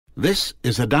This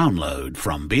is a download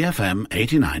from BFM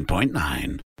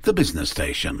 89.9, the business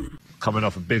station. Coming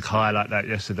off a big high like that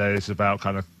yesterday, it's about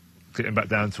kind of getting back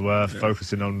down to earth,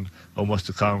 focusing on what's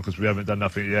to come, because we haven't done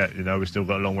nothing yet. You know, we've still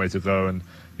got a long way to go, and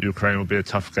Ukraine will be a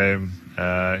tough game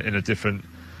in a different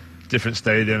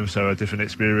stadium, so a different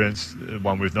experience,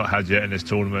 one we've not had yet in this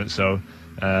tournament. So,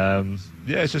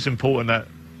 it's just important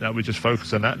that we just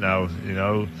focus on that now, you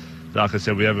know. Like I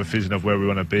said, we have a vision of where we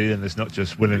want to be, and it's not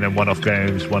just winning them one-off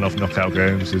games, one-off knockout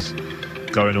games. It's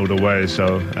going all the way.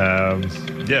 So,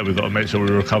 we've got to make sure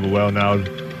we recover well now.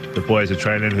 The boys are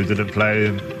training who didn't play,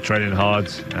 and training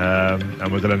hard,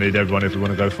 and we're going to need everyone if we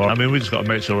want to go far. I mean, we just got to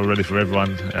make sure we're ready for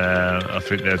everyone. I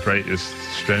think their greatest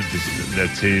strength is their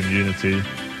team unity.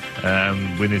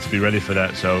 We need to be ready for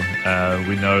that. So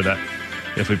we know that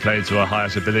if we play to our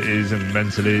highest abilities and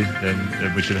mentally,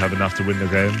 then we should have enough to win the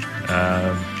game.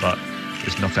 But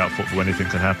it's knockout football, anything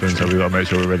can happen, so we've got to make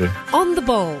sure we're ready. On the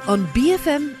Ball on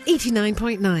BFM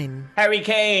 89.9. Harry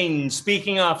Kane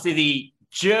speaking after the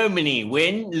Germany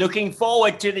win, looking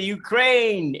forward to the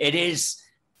Ukraine. It is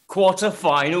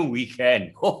quarter-final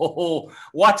weekend. Oh,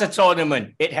 what a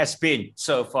tournament it has been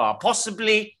so far.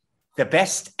 Possibly the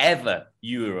best ever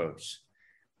Euros.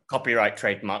 Copyright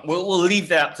trademark. We'll leave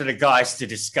that up to the guys to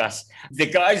discuss. The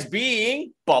guys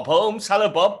being Bob Holmes. Hello,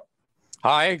 Bob.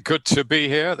 Hi, good to be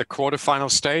here at the quarterfinal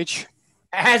stage.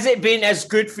 Has it been as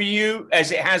good for you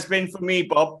as it has been for me,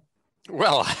 Bob?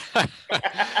 Well,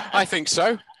 I think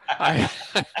so. I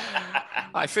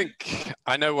think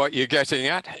I know what you're getting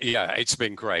at. Yeah, it's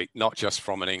been great, not just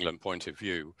from an England point of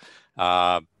view,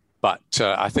 but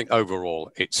I think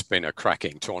overall it's been a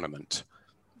cracking tournament.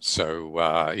 So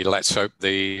let's hope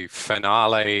the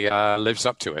finale lives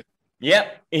up to it.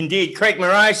 Yep, indeed. Craig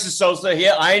Marais is also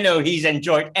here. I know he's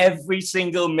enjoyed every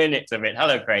single minute of it.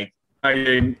 Hello, Craig. How you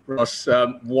doing, Ross?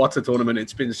 What a tournament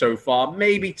it's been so far.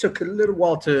 Maybe took a little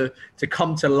while to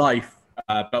come to life,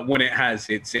 but when it has,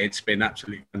 it's been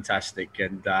absolutely fantastic,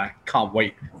 and can't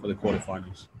wait for the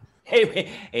quarterfinals.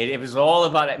 It was all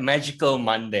about that magical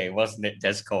Monday, wasn't it,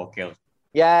 Des Corkill?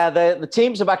 Yeah, the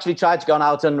teams have actually tried to go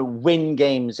out and win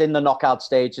games in the knockout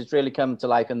stage. It's really come to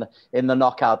life in the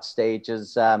knockout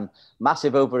stages.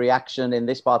 Massive overreaction in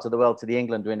this part of the world to the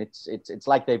England win. It's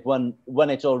like they've won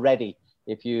it already,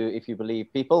 if you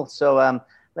believe people. So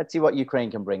let's see what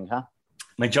Ukraine can bring, huh?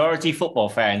 Majority football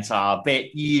fans are a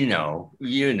bit, you know,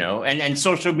 and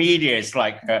social media is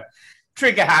like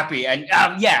trigger happy. And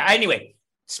anyway.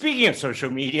 Speaking of social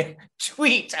media,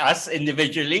 tweet us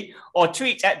individually or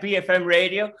tweet at BFM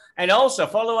Radio, and also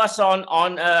follow us on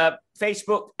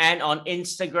Facebook and on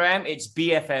Instagram. It's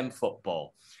BFM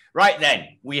Football. Right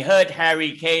then, we heard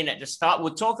Harry Kane at the start.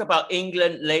 We'll talk about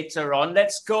England later on.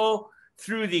 Let's go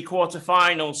through the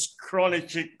quarterfinals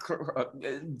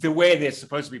the way they're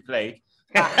supposed to be played.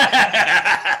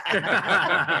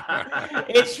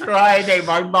 It's Friday.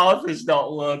 My mouth is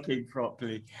not working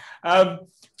properly.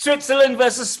 Switzerland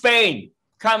versus Spain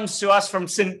comes to us from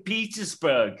St.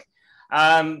 Petersburg.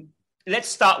 Let's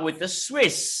start with the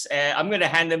Swiss. I'm going to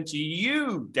hand them to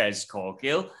you, Des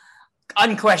Corkill.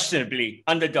 Unquestionably,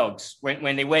 underdogs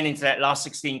when they went into that last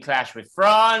 16 clash with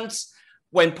France.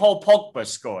 When Paul Pogba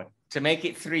scored to make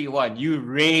it 3-1, you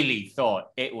really thought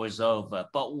it was over.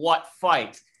 But what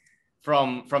fight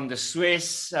from the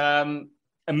Swiss.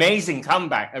 Amazing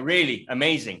comeback, really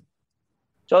amazing.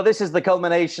 So this is the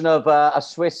culmination of a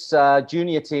Swiss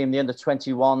junior team, the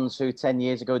under-21s, who 10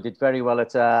 years ago did very well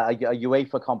at a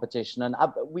UEFA competition. And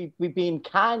we've been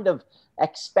kind of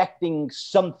expecting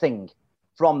something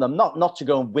from them, not to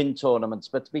go and win tournaments,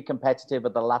 but to be competitive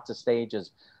at the latter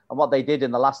stages. And what they did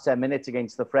in the last 10 minutes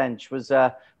against the French was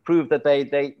prove that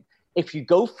they if you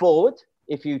go forward,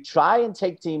 if you try and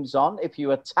take teams on, if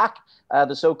you attack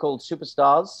the so-called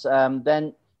superstars,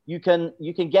 then you can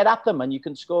get at them and you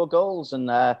can score goals. And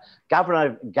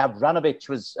Gavranovic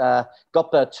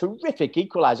got the terrific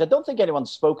equaliser. I don't think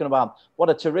anyone's spoken about what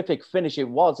a terrific finish it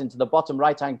was into the bottom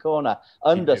right-hand corner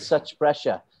under such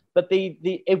pressure. But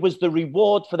it was the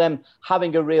reward for them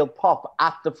having a real pop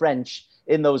at the French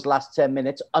in those last 10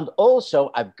 minutes. And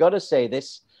also, I've got to say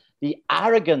this, the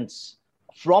arrogance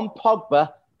from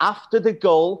Pogba after the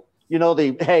goal,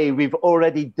 hey, we've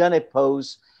already done it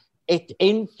pose. It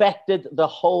infected the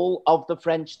whole of the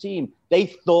French team. They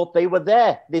thought they were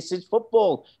there. This is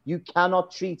football. You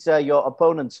cannot treat your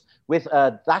opponents with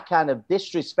that kind of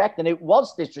disrespect. And it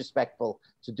was disrespectful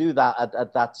to do that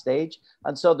at that stage.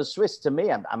 And so the Swiss, to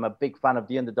me, I'm a big fan of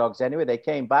the underdogs anyway. They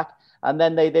came back and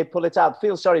then they pull it out.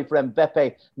 Feel sorry for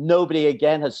Mbappe. Nobody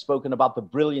again has spoken about the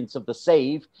brilliance of the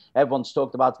save. Everyone's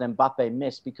talked about an Mbappe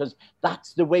miss because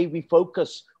that's the way we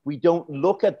focus We don't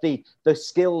look at the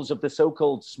skills of the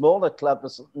so-called smaller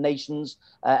clubs, nations,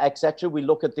 etc. We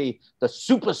look at the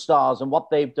superstars and what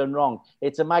they've done wrong.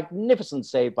 It's a magnificent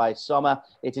save by Sommer.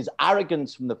 It is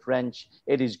arrogance from the French.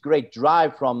 It is great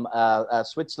drive from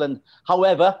Switzerland.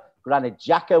 However, Granit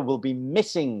Xhaka will be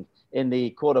missing in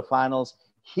the quarterfinals.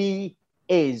 He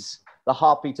is the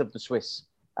heartbeat of the Swiss.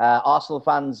 Arsenal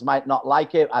fans might not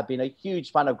like it. I've been a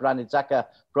huge fan of Granit Xhaka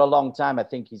for a long time. I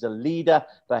think he's a leader,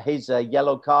 but his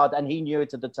yellow card, and he knew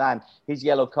it at the time, his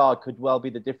yellow card could well be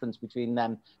the difference between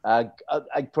them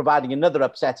providing another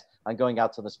upset and going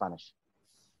out to the Spanish.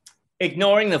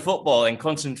 Ignoring the football and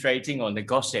concentrating on the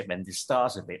gossip and the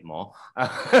stars a bit more.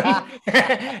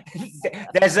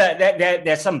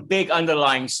 There's some big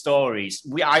underlying stories.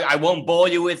 I won't bore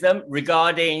you with them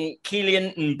regarding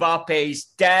Kylian Mbappe's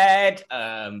dad,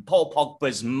 Paul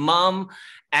Pogba's mum,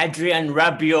 Adrien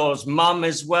Rabiot's mum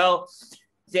as well.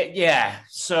 Yeah,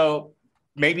 so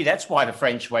maybe that's why the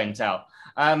French went out.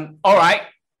 All right,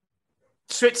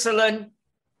 Switzerland.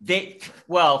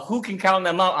 Who can count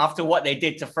them out after what they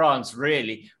did to France,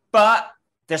 really? But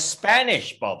the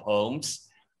Spanish, Bob Holmes,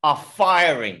 are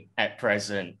firing at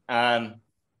present.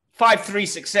 5-3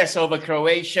 success over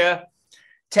Croatia,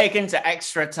 taken to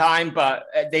extra time, but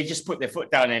they just put their foot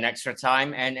down in extra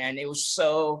time. And it was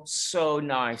so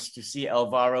nice to see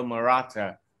Alvaro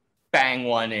Morata bang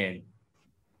one in.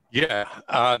 Yeah,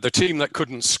 the team that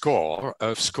couldn't score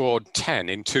have scored 10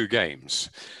 in 2 games.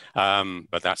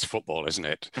 But that's football, isn't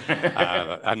it?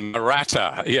 And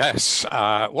Morata, yes.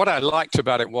 What I liked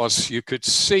about it was you could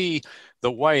see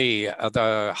the way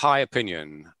the high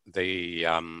opinion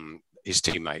his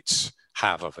teammates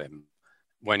have of him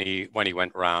when he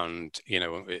went round,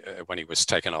 when he was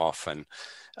taken off, and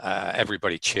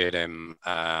everybody cheered him.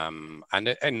 And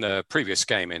in the previous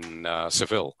game in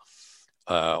Seville,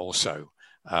 also.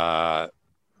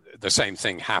 The same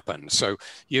thing happened. So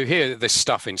you hear this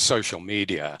stuff in social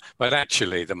media, but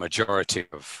actually the majority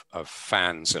of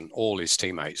fans and all his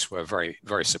teammates were very,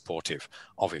 very supportive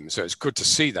of him. So it's good to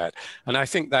see that. And I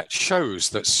think that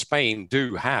shows that Spain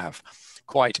do have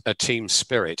quite a team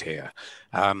spirit here.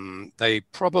 They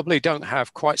probably don't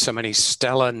have quite so many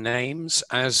stellar names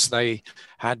as they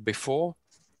had before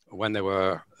when they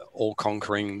were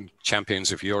all-conquering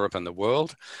champions of Europe and the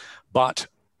world, but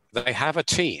they have a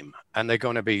team and they're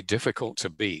going to be difficult to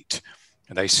beat.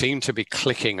 They seem to be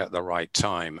clicking at the right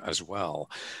time as well.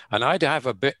 And I'd have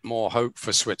a bit more hope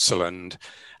for Switzerland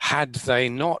had they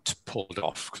not pulled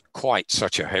off quite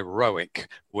such a heroic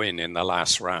win in the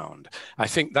last round. I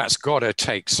think that's got to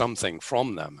take something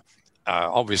from them.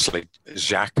 Obviously,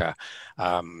 Xhaka,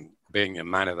 being a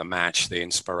man of the match, the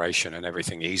inspiration and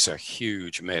everything, he's a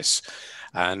huge miss.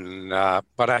 And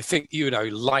but I think,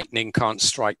 lightning can't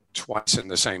strike twice in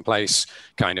the same place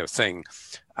kind of thing.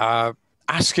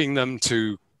 Asking them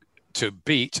to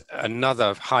beat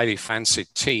another highly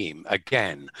fancied team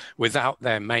again without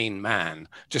their main man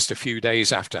just a few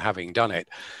days after having done it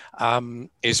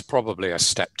is probably a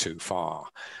step too far.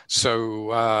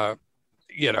 So,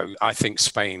 I think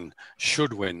Spain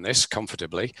should win this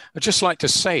comfortably. I'd just like to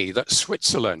say that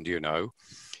Switzerland,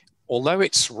 although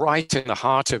it's right in the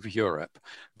heart of Europe,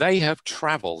 they have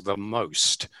traveled the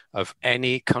most of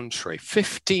any country,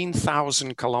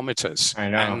 15,000 kilometers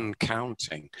and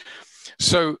counting.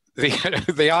 So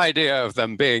the idea of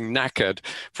them being knackered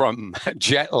from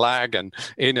jet lag and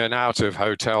in and out of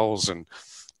hotels and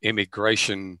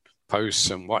immigration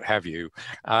posts and what have you,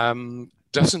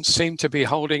 doesn't seem to be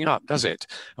holding up, does it?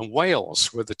 And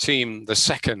Wales were the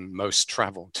second most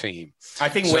traveled team. I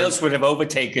think Wales would have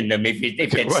overtaken them if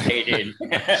they'd stayed in.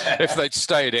 If they'd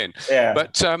stayed in. Yeah.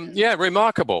 But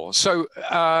remarkable. So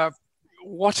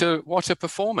what a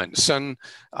performance. And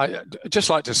I'd just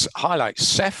like to highlight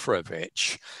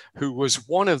Seferovic, who was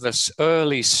one of the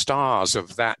early stars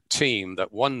of that team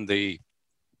that won the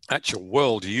actual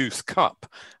World Youth Cup,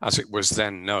 as it was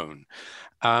then known.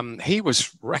 He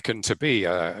was reckoned to be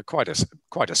quite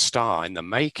a star in the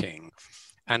making.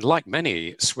 And like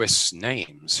many Swiss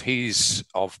names, he's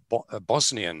of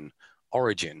Bosnian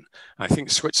origin. I think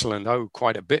Switzerland owe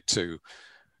quite a bit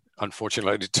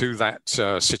unfortunately, to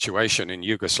that situation in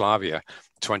Yugoslavia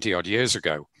 20 odd years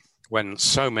ago, when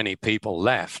so many people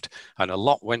left and a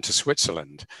lot went to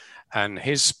Switzerland. And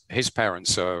his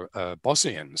parents are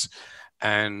Bosnians.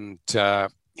 And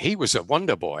he was a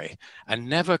wonder boy and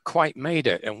never quite made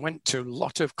it, and went to a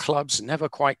lot of clubs, never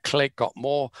quite clicked, got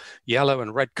more yellow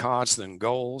and red cards than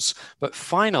goals. But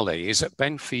finally, he's at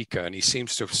Benfica and he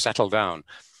seems to have settled down.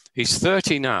 He's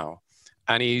 30 now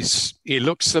and he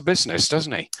looks the business,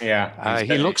 doesn't he? Yeah.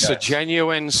 He looks a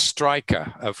genuine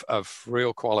striker of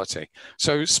real quality.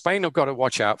 So Spain have got to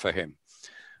watch out for him.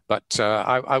 But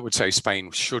I would say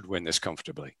Spain should win this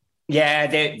comfortably. Yeah,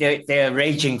 they're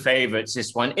raging favourites,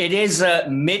 this one. It is a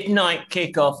midnight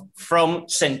kickoff from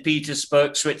St.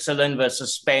 Petersburg, Switzerland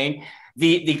versus Spain.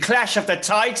 The clash of the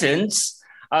titans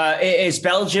is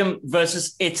Belgium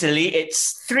versus Italy.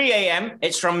 It's 3 a.m.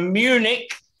 It's from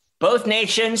Munich. Both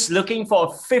nations looking for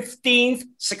a 15th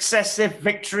successive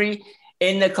victory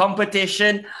in the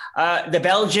competition. The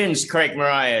Belgians, Craig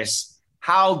Marias,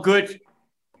 how good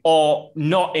or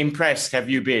not impressed have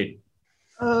you been?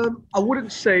 I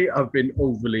wouldn't say I've been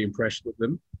overly impressed with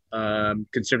them,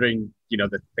 considering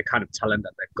the kind of talent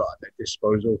that they've got at their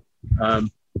disposal.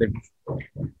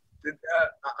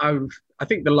 I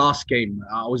think the last game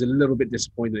I was a little bit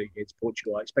disappointed against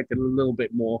Portugal. I expected a little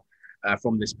bit more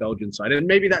from this Belgian side, and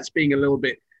maybe that's being a little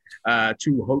bit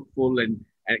too hopeful and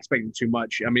expecting too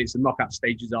much. I mean, it's the knockout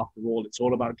stages after all. It's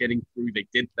all about getting through. They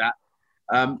did that,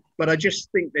 but I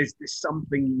just think there's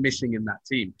something missing in that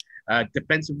team.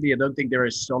 Defensively, I don't think they're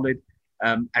as solid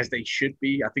as they should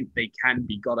be. I think they can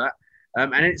be got at.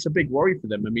 And it's a big worry for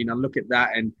them. I mean, I look at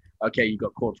that and, okay, you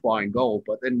got Courtois in goal,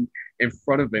 but then in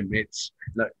front of him, it's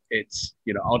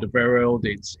Alderweireld,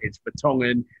 it's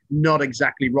Vertonghen, not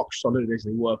exactly rock solid as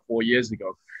they were 4 years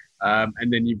ago.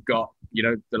 And then you've got,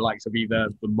 the likes of either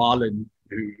the Marlon,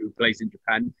 who plays in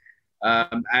Japan,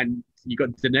 and you got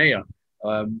Denea.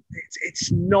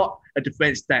 It's not a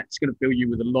defense that's going to fill you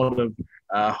with a lot of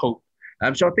hope.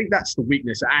 So I think that's the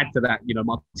weakness. Add to that,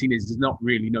 Martinez is not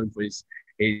really known for his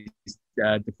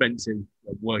defensive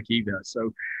work either.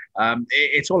 So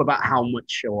it's all about how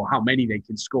much or how many they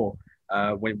can score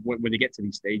when they get to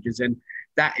these stages, and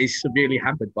that is severely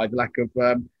hampered by the lack of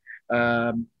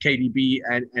KDB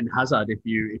and Hazard. If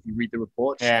you read the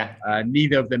reports,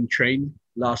 neither of them trained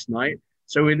last night.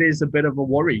 So it is a bit of a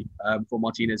worry for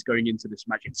Martinez going into this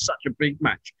match. It's such a big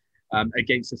match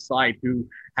against a side who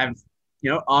have,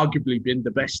 arguably been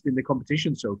the best in the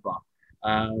competition so far.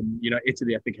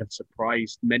 Italy, I think, have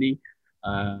surprised many.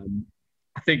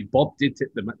 I think Bob did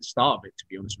tip them at the start of it, to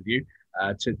be honest with you,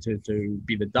 to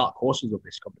be the dark horses of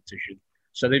this competition.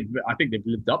 So I think they've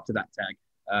lived up to that tag.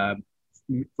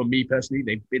 For me personally,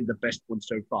 they've been the best one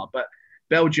so far. But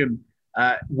Belgium,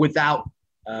 without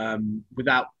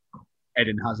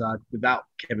Eden Hazard, without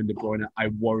Kevin De Bruyne, I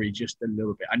worry just a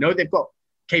little bit. I know they've got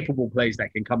capable players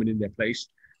that can come in their place.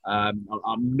 I'm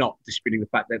not disputing the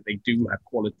fact that they do have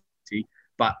quality,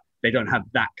 but they don't have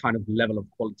that kind of level of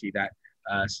quality that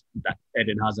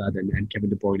Eden Hazard and Kevin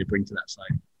De Bruyne bring to that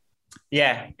side.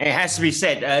 Yeah, it has to be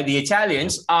said. The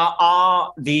Italians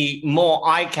are the more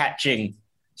eye-catching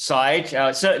side,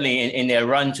 certainly in their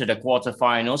run to the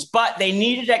quarterfinals, but they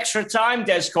needed extra time,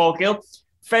 Des Corkill.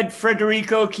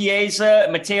 Federico Chiesa,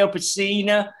 Matteo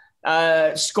Pessina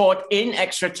scored in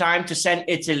extra time to send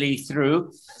Italy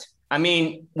through. I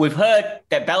mean, we've heard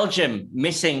that Belgium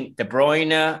missing De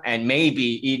Bruyne and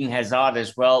maybe Eden Hazard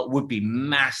as well would be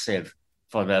massive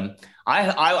for them.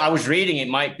 I was reading it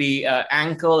might be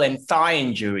ankle and thigh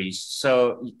injuries,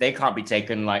 so they can't be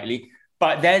taken lightly.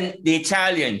 But then the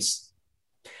Italians,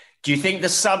 do you think the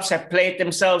subs have played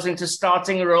themselves into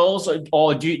starting roles,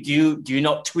 or do you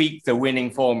not tweak the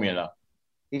winning formula?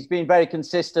 He's been very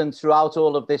consistent throughout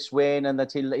all of this win, and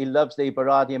that he loves the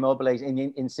Berardi Immobile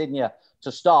Insigne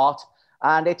to start.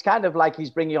 And it's kind of like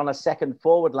he's bringing on a second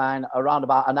forward line around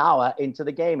about an hour into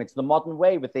the game. It's the modern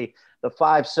way with the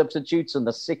 5 substitutes and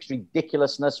the 6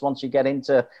 ridiculousness. Once you get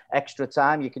into extra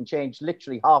time, you can change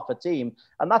literally half a team.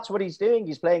 And that's what he's doing.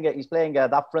 He's playing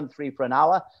that front three for an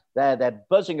hour. They're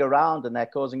buzzing around and they're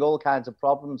causing all kinds of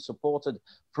problems, supported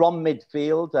from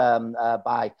midfield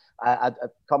by a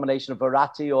combination of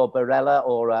Verratti or Barella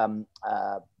or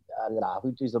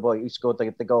who's the boy who scored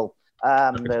the goal?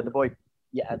 The boy...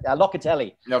 Yeah,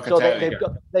 Locatelli. So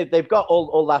they've got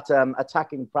all that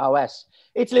attacking prowess.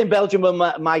 Italy and Belgium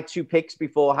were my 2 picks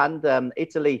beforehand.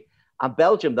 Italy and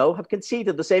Belgium, though, have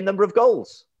conceded the same number of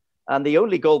goals. And the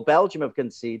only goal Belgium have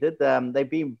conceded, they've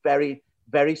been very,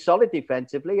 very solid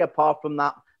defensively, apart from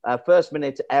that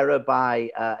first-minute error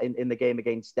in the game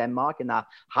against Denmark in that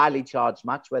highly charged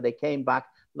match where they came back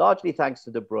largely thanks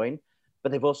to De Bruyne.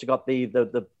 But they've also got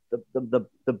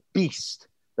the beast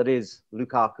that is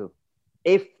Lukaku.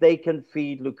 If they can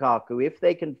feed Lukaku, if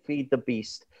they can feed the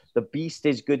beast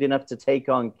is good enough to take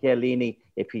on Chiellini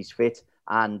if he's fit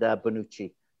and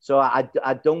Bonucci. So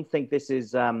I don't think this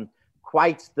is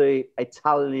quite the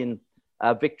Italian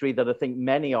victory that I think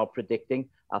many are predicting.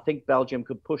 I think Belgium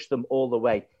could push them all the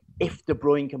way. If De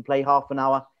Bruyne can play half an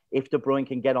hour, if De Bruyne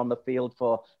can get on the field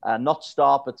for not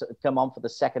start, but come on for the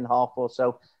second half or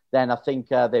so, then I think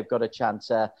they've got a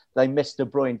chance. They miss De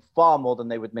Bruyne far more than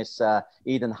they would miss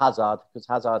Eden Hazard, because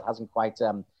Hazard hasn't quite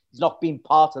He's not been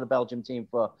part of the Belgium team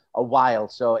for a while,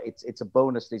 so it's a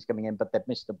bonus that he's coming in, but they've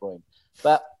missed De Bruyne.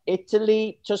 But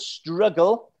Italy to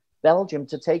struggle, Belgium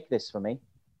to take this for me.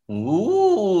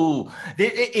 Ooh,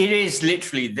 it is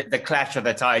literally the clash of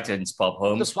the titans, Bob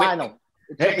Holmes. The final.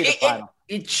 It should be the final.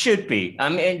 It should be. I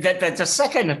mean, the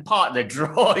second part of the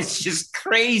draw is just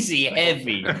crazy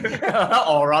heavy,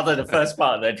 or rather the first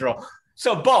part of the draw.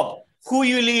 So, Bob, who are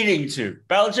you leaning to,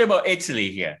 Belgium or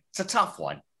Italy here? It's a tough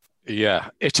one. Yeah,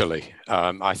 Italy.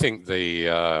 I think the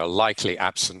likely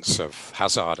absence of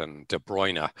Hazard and De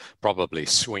Bruyne probably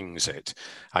swings it.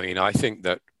 I mean, I think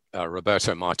that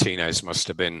Roberto Martinez must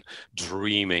have been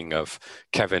dreaming of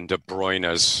Kevin De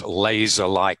Bruyne's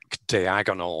laser-like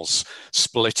diagonals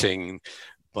splitting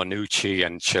Bonucci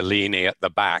and Chiellini at the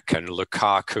back and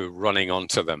Lukaku running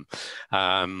onto them.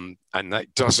 And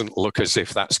that doesn't look as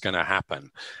if that's going to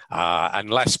happen,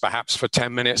 unless perhaps for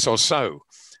 10 minutes or so.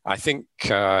 I think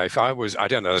if I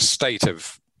don't know the state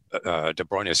of De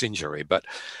Bruyne's injury, but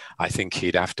I think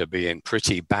he'd have to be in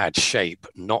pretty bad shape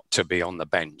not to be on the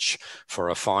bench for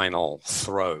a final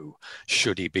throw,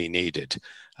 should he be needed.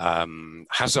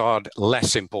 Hazard,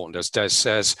 less important, as Des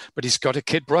says, but he's got a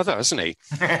kid brother, hasn't he?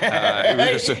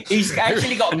 He's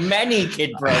actually got many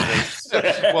kid brothers.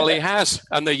 Well, he has.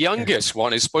 And the youngest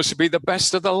one is supposed to be the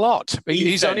best of the lot.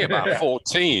 He's only about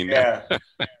 14. Yeah.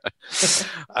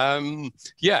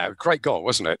 Yeah, great goal,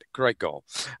 wasn't it? Great goal.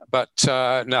 But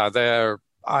no,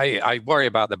 I worry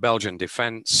about the Belgian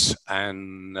defence,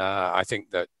 and I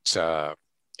think that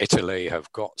Italy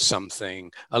have got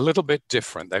something a little bit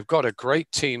different. They've got a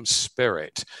great team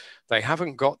spirit. They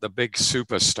haven't got the big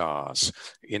superstars.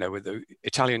 You know, with the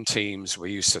Italian teams,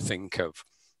 we used to think of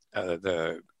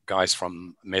the guys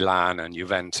from Milan and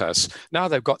Juventus. Now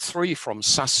they've got 3 from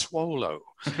Sassuolo,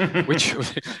 which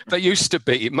they used to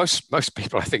be. Most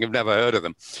people, I think, have never heard of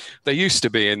them. They used to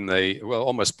be in the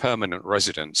almost permanent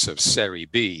residence of Serie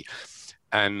B,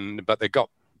 but they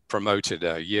got promoted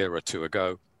a year or two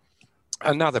ago.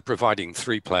 And now they're providing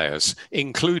 3 players,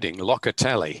 including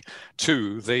Locatelli,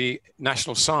 to the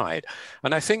national side.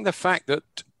 And I think the fact that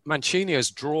Mancini has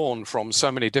drawn from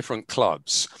so many different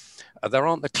clubs, there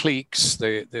aren't the cliques,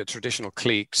 the traditional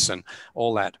cliques and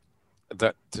all that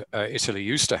Italy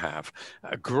used to have.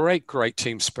 A great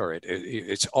team spirit.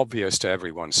 It's obvious to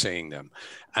everyone seeing them.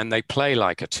 And they play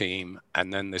like a team.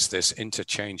 And then there's this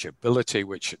interchangeability,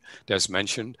 which Des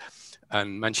mentioned.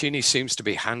 And Mancini seems to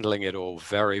be handling it all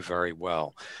very, very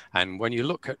well. And when you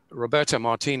look at Roberto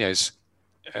Martinez,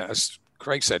 as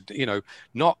Craig said, you know,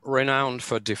 not renowned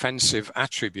for defensive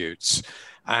attributes.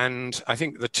 And I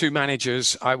think the 2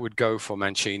 managers, I would go for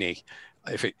Mancini.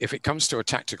 If it comes to a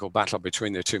tactical battle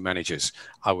between the 2 managers,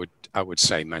 I would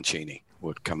say Mancini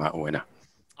would come out a winner.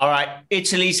 All right.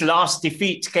 Italy's last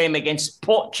defeat came against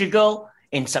Portugal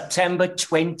in September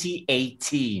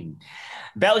 2018.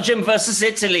 Belgium versus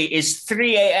Italy is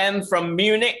 3 a.m. from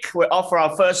Munich. We're off for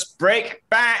our first break.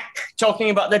 Back talking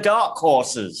about the dark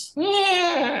horses.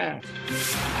 Yeah.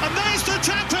 And there's the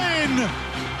tap-in.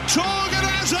 Torgan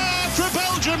Hazard for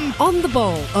Belgium. On the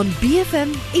ball on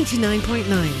BFM 89.9.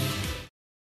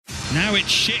 Now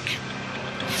it's Schick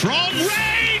from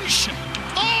range.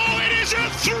 Oh, it is a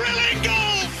thrilling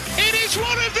goal. It is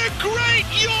one of the great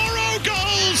Euro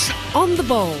goals. On the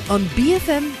ball on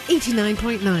BFM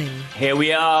 89.9. Here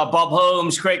we are, Bob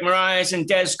Holmes, Craig Marais and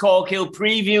Des Corkill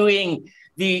previewing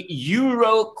the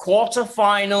Euro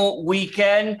quarter-final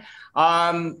weekend.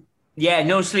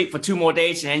 No sleep for 2 more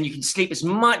days, and then you can sleep as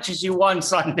much as you want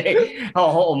Sunday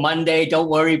or Monday. Don't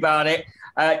worry about it.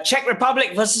 Czech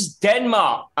Republic versus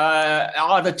Denmark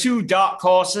are the 2 dark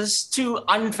horses, 2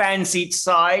 unfancied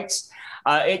sides.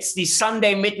 It's the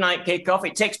Sunday midnight kickoff.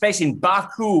 It takes place in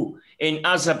Baku in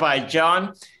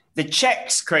Azerbaijan. The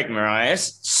Czechs, Craig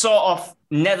Marais, saw off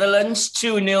Netherlands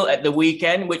 2-0 at the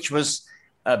weekend, which was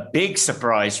a big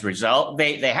surprise result.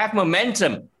 They have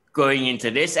momentum going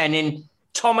into this. And in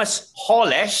Thomas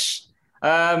Hollesch,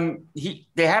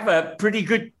 they have a pretty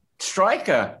good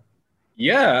striker.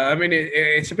 Yeah, I mean,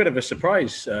 it's a bit of a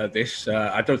surprise, this.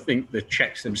 I don't think the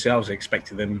Czechs themselves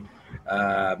expected them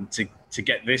to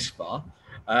get this far,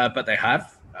 but they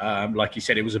have. Like you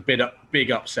said, it was a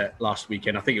big upset last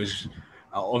weekend. I think it was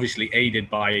obviously aided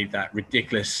by that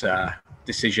ridiculous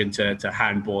decision to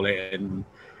handball it and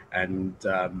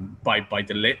by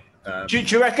De Ligt. Do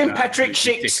you reckon Patrick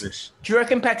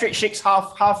Schick's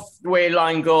halfway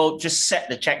line goal just set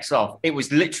the Czechs off? It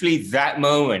was literally that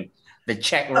moment the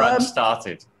Czech run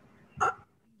started.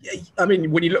 I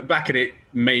mean, when you look back at it,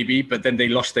 maybe, but then they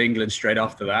lost to England straight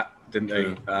after that, didn't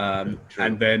they?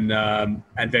 And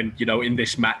then in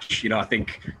this match, I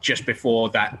think just before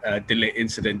that De Ligt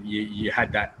incident, you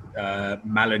had that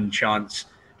Malen chance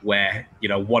where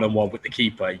one-on-one with the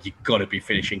keeper, you got to be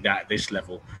finishing that at this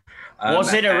level.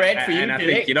 Was it a red for you? And I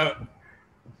think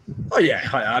oh yeah,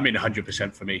 I mean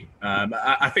 100% for me.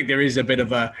 I think there is a bit of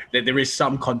there is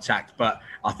some contact, but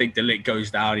I think De Ligt goes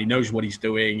down. He knows what he's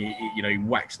doing. He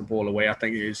whacks the ball away. I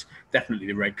think it is definitely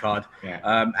the red card.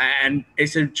 Yeah. And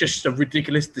it's just a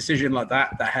ridiculous decision like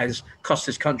that has cost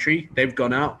his country. They've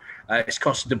gone out. It's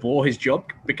cost De Boer his job,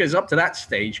 because up to that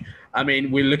stage, I mean,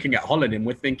 we're looking at Holland and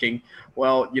we're thinking,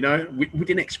 well, we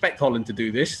didn't expect Holland to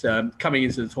do this. Coming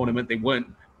into the tournament, they weren't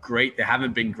great. They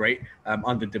haven't been great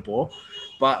under De Boer.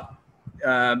 But,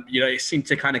 it seemed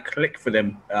to kind of click for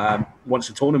them once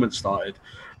the tournament started.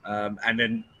 And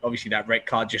then obviously that red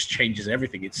card just changes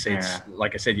everything. It's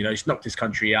like I said, it's knocked his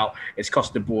country out. It's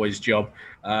cost De Boer his job.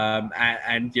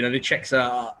 And the Czechs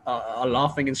are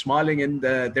laughing and smiling, and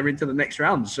they're into the next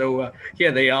round. So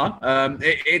here they are.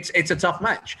 It's a tough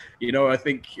match. I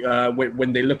think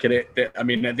when they look at it,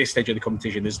 at this stage of the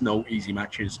competition, there's no easy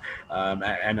matches.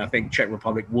 And I think Czech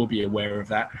Republic will be aware of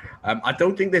that. I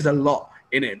don't think there's a lot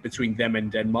in it between them and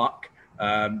Denmark.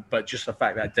 But just the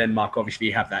fact that Denmark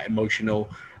obviously have that emotional,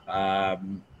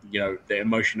 the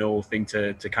emotional thing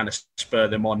to kind of spur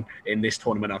them on in this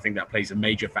tournament, I think that plays a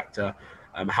major factor.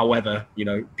 However,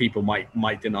 people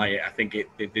might deny it. I think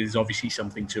there's obviously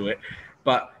something to it.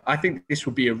 But I think this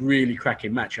will be a really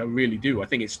cracking match. I really do. I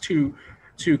think it's two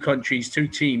countries, two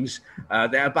teams.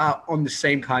 They're about on the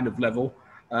same kind of level.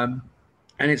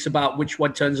 And it's about which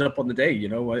one turns up on the day.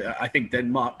 I think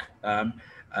Denmark,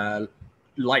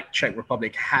 like Czech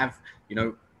Republic, have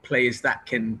players that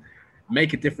can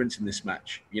make a difference in this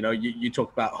match. You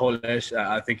talk about Holles.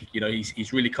 I think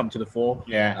he's really come to the fore.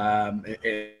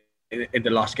 In the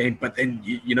last game, but then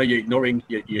you're ignoring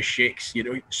your Schick,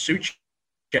 Souček.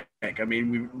 I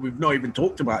mean, we've not even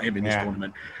talked about him in this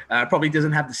tournament. Probably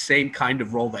doesn't have the same kind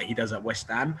of role that he does at West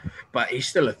Ham, but he's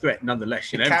still a threat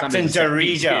nonetheless. Captain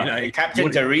Darida, Captain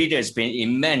Darida has been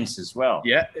immense as well.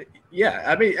 Yeah.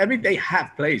 I mean, they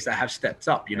have players that have stepped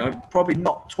up. Probably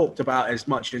not talked about as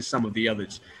much as some of the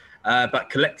others, but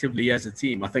collectively as a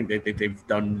team, I think they've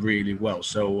done really well.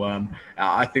 So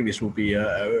I think this will be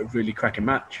a really cracking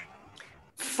match.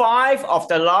 5 of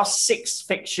the last 6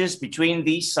 fixtures between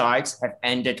these sides have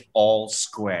ended all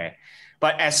square.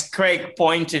 But as Craig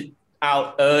pointed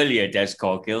out earlier, Des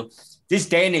Corgill, this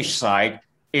Danish side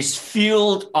is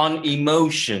fueled on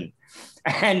emotion.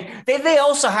 And they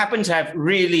also happen to have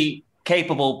really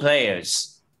capable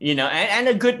players, and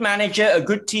a good manager, a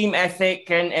good team ethic,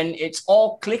 and it's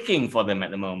all clicking for them at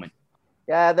the moment.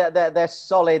 Yeah, they're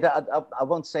solid. I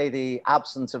won't say the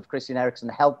absence of Christian Eriksen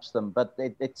helps them, but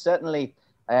it certainly...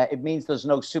 it means there's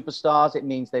no superstars. It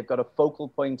means they've got a focal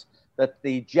point that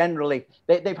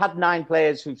they've had 9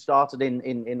 players who've started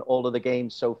in all of the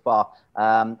games so far.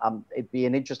 It'd be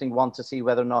an interesting one to see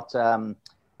whether or not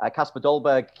Kasper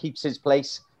Dolberg keeps his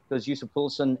place, because Yusuf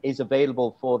Poulsen is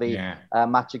available for the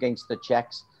match against the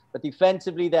Czechs. But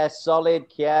defensively, they're solid.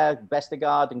 Kjær,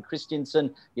 Vestergaard and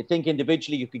Christensen. You think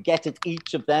individually you could get at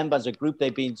each of them, but as a group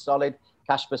they've been solid.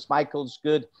 Kasper Schmeichel's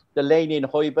good. Delaney and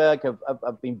Højbjerg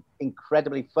have been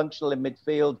incredibly functional in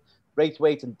midfield.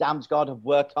 Braithwaite and Damsgaard have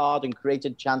worked hard and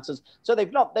created chances. So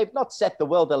they've not set the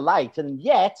world alight, and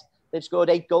yet they've scored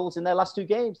 8 goals in their last 2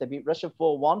 games. They beat Russia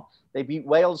 4-1. They beat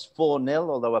Wales 4-0,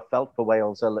 although I felt for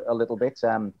Wales a little bit.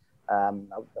 I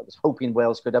was hoping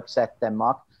Wales could upset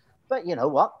Denmark. But you know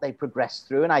what? They progressed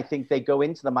through, and I think they go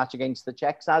into the match against the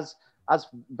Czechs as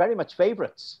very much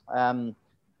favourites.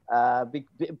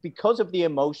 Because of the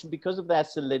emotion, because of their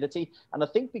solidity, and I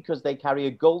think because they carry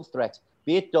a goal threat,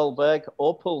 be it Dolberg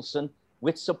or Poulsen,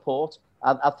 with support.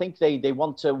 I think they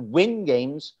want to win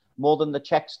games more than the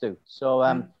Czechs do.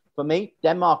 So for me,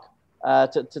 Denmark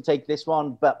to take this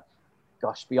one. But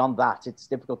gosh, beyond that, it's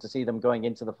difficult to see them going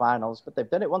into the finals. But they've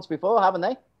done it once before, haven't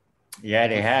they? Yeah,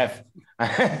 they have.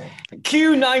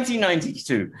 Q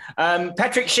 1992.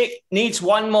 Patrick Schick needs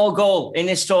 1 more goal in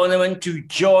this tournament to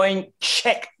join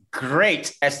Czech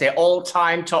great as their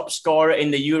all-time top scorer in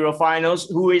the Euro finals.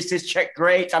 Who is this Czech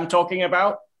great I'm talking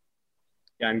about?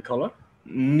 Jan Koller.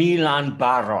 Milan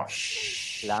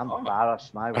Baros. Milan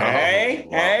Baros, my word.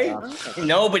 Hey.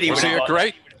 Nobody was he a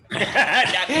great?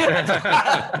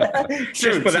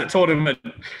 Just for that tournament.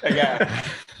 Yeah.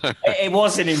 It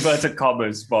was in inverted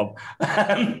commas, Bob.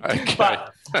 Okay.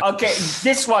 But okay,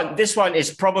 this one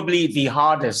is probably the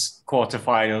hardest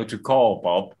quarterfinal to call,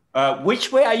 Bob.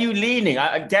 Which way are you leaning?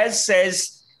 Des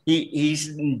says He's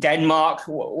in Denmark.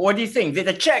 What do you think?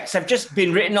 The Czechs have just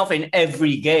been written off in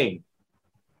every game.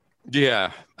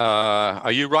 Yeah.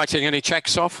 Are you writing any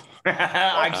checks off?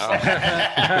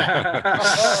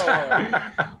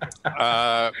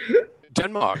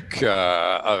 Denmark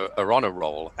are on a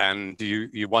roll, and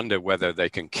you wonder whether they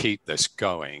can keep this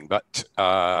going. But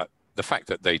the fact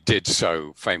that they did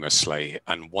so famously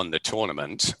and won the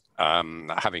tournament,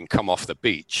 having come off the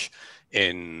beach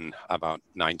in about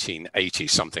 1980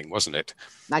 something, wasn't it?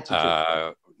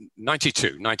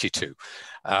 92.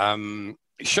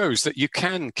 Shows that you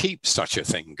can keep such a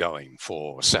thing going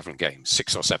for 7 games,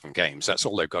 6 or 7 games. That's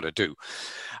all they've got to do.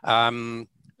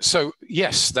 So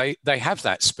yes, they have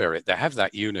that spirit. They have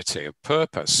that unity of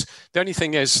purpose. The only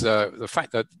thing is the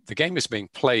fact that the game is being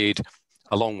played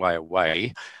a long way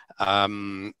away.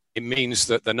 It means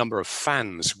that the number of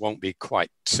fans won't be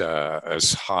quite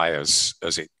as high as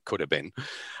it could have been.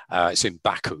 It's in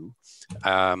Baku.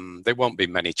 There won't be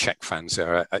many Czech fans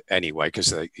there anyway,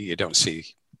 because you don't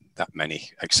see that many,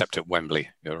 except at Wembley.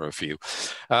 There are a few.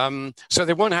 So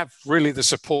they won't have really the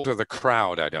support of the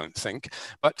crowd, I don't think.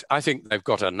 But I think they've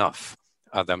got enough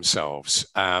themselves.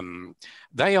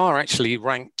 They are actually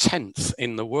ranked 10th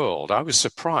in the world. I was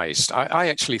surprised. I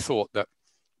actually thought that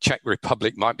Czech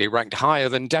Republic might be ranked higher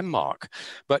than Denmark,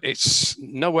 but it's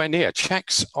nowhere near.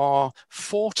 Czechs are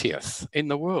 40th in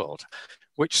the world,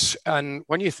 and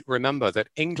when you remember that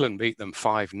England beat them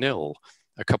 5-0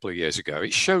 a couple of years ago,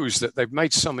 it shows that they've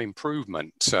made some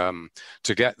improvement to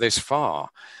get this far.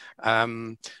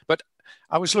 But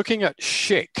I was looking at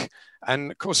Schick,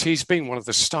 and of course he's been one of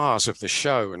the stars of the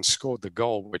show and scored the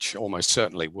goal, which almost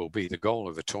certainly will be the goal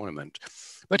of the tournament.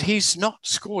 But he's not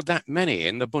scored that many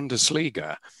in the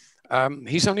Bundesliga.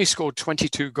 He's only scored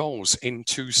 22 goals in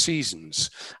 2 seasons.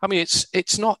 I mean,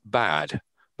 it's not bad,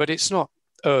 but it's not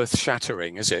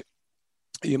earth-shattering, is it?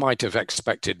 You might have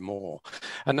expected more.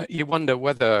 And you wonder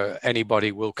whether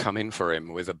anybody will come in for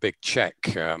him with a big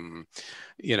check, at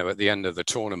the end of the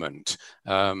tournament.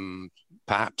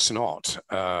 Perhaps not.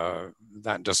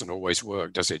 That doesn't always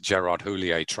work, does it? Gerard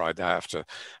Houllier tried that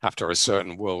after a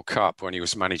certain World Cup when he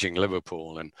was managing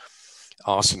Liverpool, and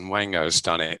Arsene Wenger has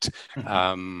done it.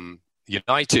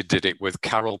 United did it with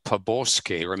Karel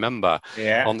Poborský, remember?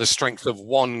 Yeah. On the strength of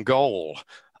 1 goal.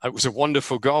 It was a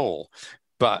wonderful goal,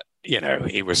 but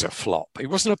he was a flop. He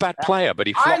wasn't a bad player, but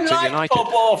he flopped at United.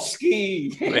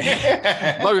 Poborský.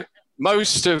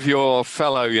 Most of your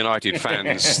fellow United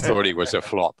fans thought he was a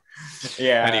flop.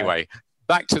 Yeah. Anyway,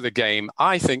 back to the game.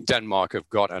 I think Denmark have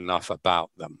got enough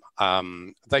about them.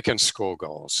 They can score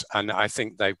goals, and I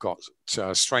think they've got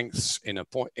strengths in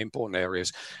important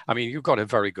areas. I mean, you've got a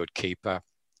very good keeper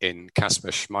in Kasper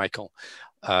Schmeichel.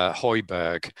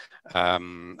 Højbjerg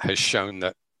has shown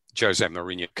that Jose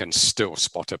Mourinho can still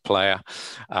spot a player.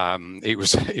 He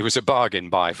was a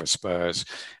bargain buy for Spurs.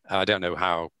 I don't know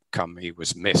how come he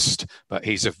was missed, but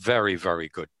he's a very, very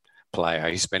good player.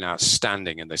 He's been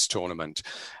outstanding in this tournament.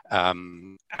 I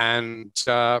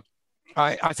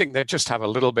think they just have a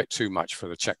little bit too much for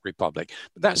the Czech Republic.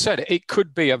 But that said, it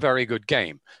could be a very good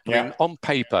game. Yeah. I mean, on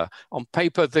paper,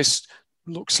 this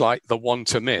looks like the one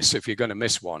to miss if you're going to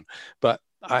miss one. But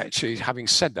actually, having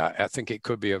said that, I think it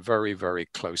could be a very, very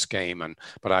close game.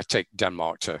 But I take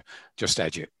Denmark to just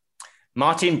edge it.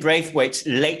 Martin Braithwaite's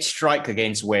late strike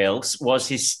against Wales was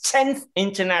his 10th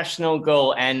international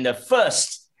goal and the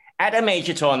first at a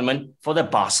major tournament for the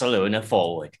Barcelona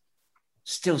forward.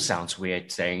 Still sounds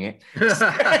weird saying it.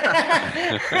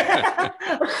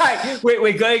 Right,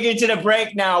 we're going into the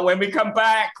break now. When we come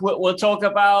back, we'll talk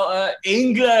about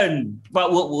England,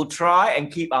 but we'll try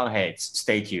and keep our heads.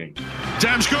 Stay tuned.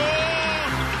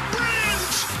 Damsgaard!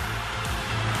 Brilliant!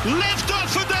 Lift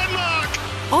off for Denmark!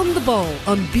 On the ball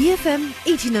on BFM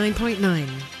 89.9.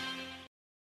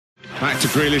 Back to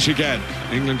Grealish again.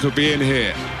 England could be in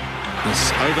here.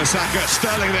 This over Saka.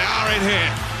 Sterling, they are in here.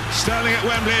 Sterling at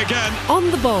Wembley again.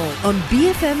 On the ball on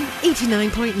BFM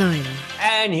 89.9.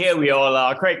 And here we all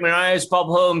are. Craig Marias, Bob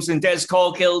Holmes and Des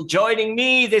Corkill joining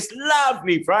me this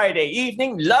lovely Friday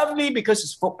evening. Lovely because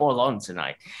it's football on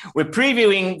tonight. We're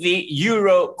previewing the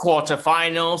Euro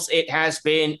quarterfinals. It has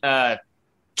been a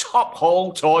top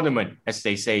hole tournament, as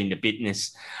they say in the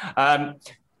business.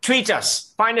 Tweet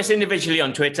us. Find us individually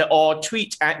on Twitter or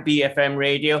tweet at BFM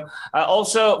Radio.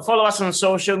 Also, follow us on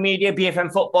social media,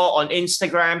 BFM Football on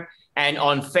Instagram and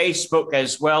on Facebook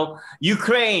as well.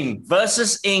 Ukraine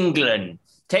versus England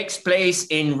takes place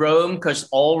in Rome because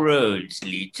all roads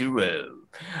lead to Rome.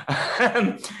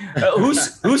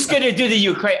 Who's going to do the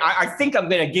Ukraine? I think I'm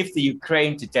going to give the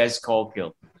Ukraine to Des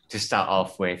Corkill to start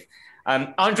off with.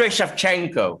 Andrei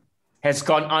Shevchenko has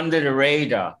gone under the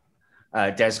radar.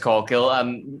 Des Corkill.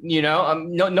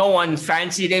 No one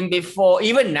fancied him before.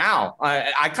 Even now,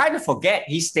 I kind of forget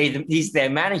he's their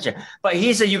manager. But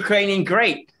he's a Ukrainian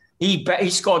great. He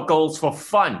scored goals for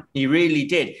fun. He really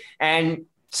did. And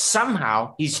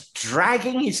somehow he's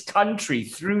dragging his country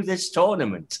through this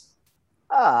tournament.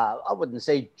 I wouldn't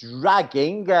say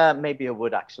dragging. Maybe I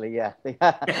would actually. Yeah,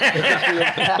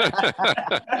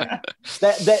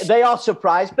 they are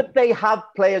surprised, but they have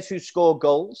players who score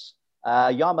goals.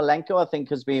 Yarmolenko, I think,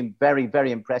 has been very,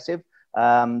 very impressive.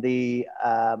 The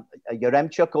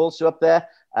Yaremchuk also up there.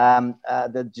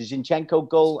 The Zinchenko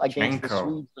goal against the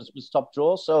Swedes was top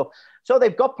draw. So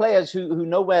they've got players who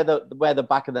know where the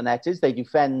back of the net is. They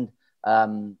defend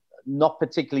not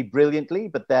particularly brilliantly,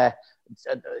 but they're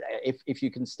if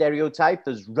you can stereotype,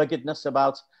 there's ruggedness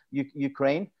about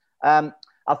Ukraine.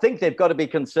 I think they've got to be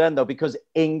concerned, though, because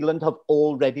England have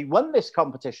already won this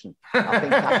competition. I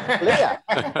think that's clear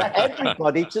for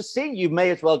everybody to see. You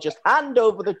may as well just hand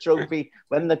over the trophy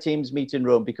when the teams meet in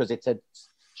Rome, because it's a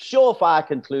surefire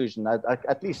conclusion.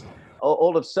 At least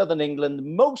all of southern England,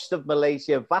 most of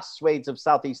Malaysia, vast swathes of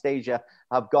Southeast Asia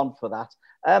have gone for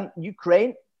that.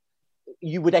 Ukraine,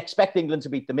 you would expect England to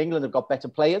beat them. England have got better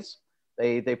players.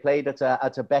 They played at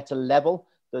a better level.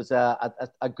 There's a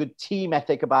good team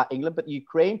ethic about England, but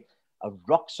Ukraine, a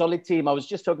rock-solid team. I was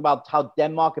just talking about how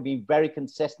Denmark have been very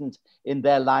consistent in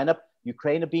their lineup.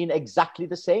 Ukraine have been exactly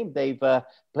the same. They've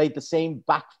played the same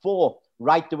back four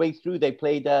right the way through.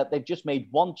 They've just made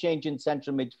one change in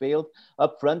central midfield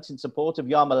up front in support of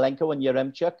Yarmolenko and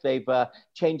Yaremchuk. They've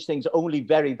changed things only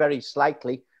very, very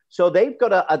slightly. So they've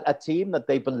got a team that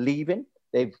they believe in.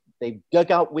 They've dug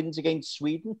out wins against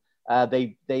Sweden.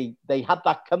 They had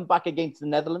that comeback against the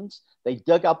Netherlands. They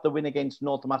dug out the win against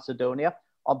North Macedonia.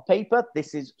 On paper,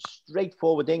 this is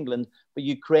straightforward England. For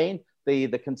Ukraine, the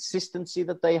consistency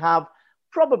that they have,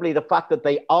 probably the fact that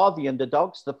they are the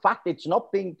underdogs, the fact it's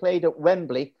not being played at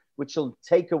Wembley, which will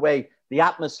take away the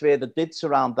atmosphere that did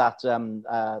surround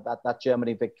that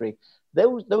Germany victory.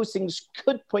 Those things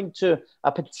could point to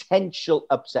a potential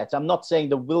upset. I'm not saying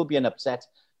there will be an upset,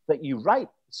 but you're right.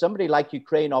 Somebody like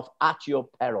Ukraine off at your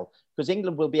peril, because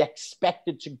England will be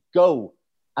expected to go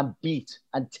and beat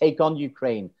and take on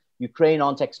Ukraine. Ukraine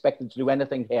aren't expected to do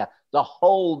anything here. The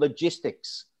whole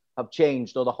logistics have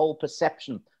changed, or the whole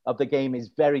perception of the game is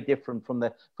very different from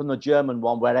the German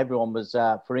one, where everyone was,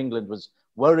 for England, was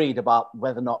worried about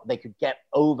whether or not they could get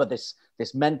over this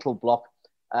mental block.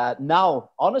 Now,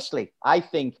 honestly, I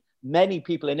think many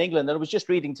people in England, and I was just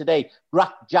reading today,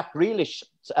 Jack Grealish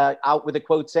out with a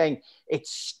quote saying,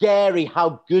 "It's scary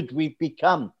how good we've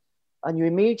become." And you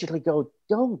immediately go,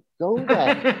 don't go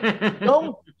there.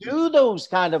 Don't do those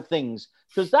kind of things,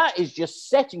 because that is just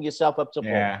setting yourself up to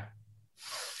fall.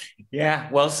 Yeah,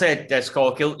 well said, Des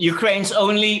Corkill. Ukraine's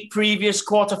only previous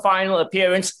quarterfinal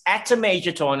appearance at a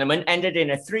major tournament ended in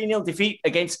a 3-0 defeat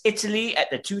against Italy at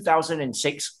the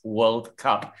 2006 World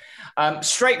Cup.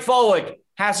 Straightforward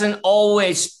hasn't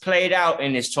always played out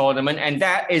in this tournament, and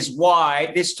that is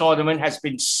why this tournament has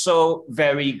been so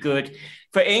very good.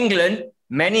 For England,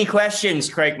 many questions,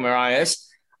 Craig Marias.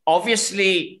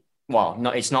 Obviously, well, no,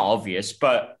 it's not obvious,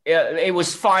 but it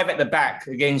was 5 at the back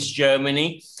against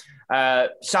Germany.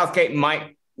 Southgate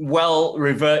might well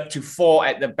revert to 4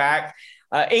 at the back.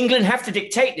 England have to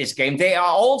dictate this game. They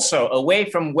are also away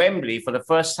from Wembley for the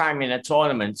first time in a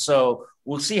tournament, so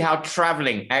we'll see how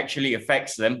traveling actually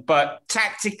affects them. But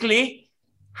tactically,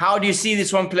 how do you see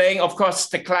this one playing? Of course,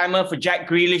 the clamour for Jack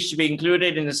Grealish to be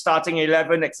included in the starting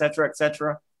 11, etc.,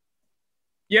 etc.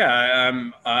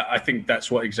 Yeah, I think that's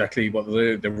what they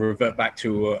revert back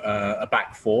to a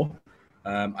back four.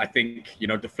 I think,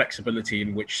 the flexibility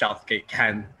in which Southgate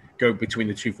can go between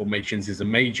the two formations is a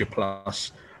major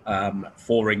plus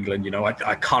for England.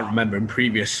 I can't remember in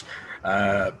previous,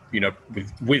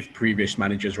 with previous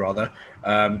managers rather,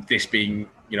 this being,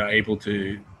 able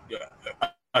to,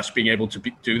 us being able to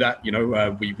do that.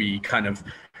 We kind of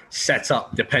set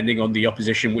up depending on the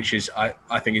opposition, which is,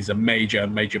 I think is a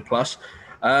major plus.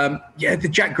 The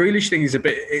Jack Grealish thing is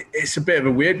it's a bit of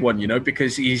a weird one,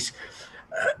 because he's,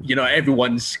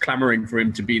 everyone's clamoring for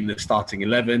him to be in the starting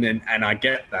 11, and I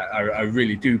get that, I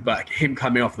really do. But him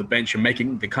coming off the bench and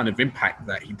making the kind of impact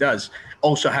that he does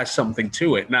also has something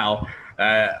to it. Now,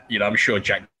 I'm sure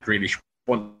Jack Grealish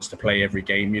wants to play every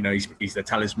game. He's the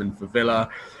talisman for Villa.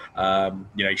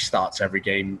 He starts every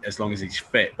game as long as he's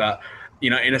fit. But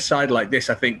in a side like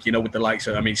this, I think, with the likes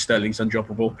of, Sterling's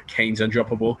undroppable, Kane's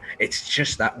undroppable. It's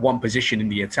just that one position in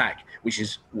the attack, which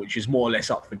is more or less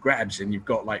up for grabs. And you've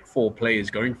got like 4 players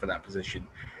going for that position.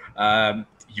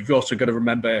 You've also got to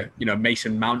remember,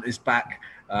 Mason Mount is back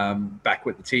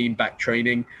with the team, back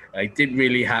training. He didn't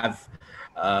really have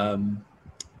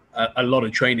a lot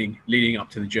of training leading up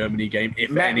to the Germany game.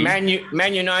 If any,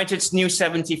 Man United's new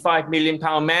 £75 million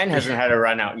man hasn't had a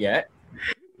run out yet.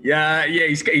 Yeah,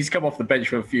 he's come off the bench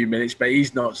for a few minutes, but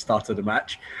he's not started a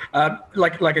match.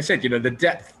 Like I said, the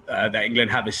depth that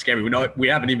England have is scary. We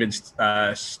haven't even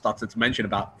started to mention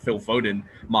about Phil Foden,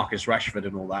 Marcus Rashford,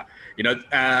 and all that.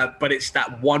 But it's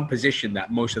that one position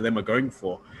that most of them are going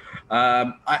for.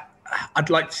 I'd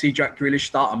like to see Jack Grealish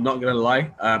start. I'm not going to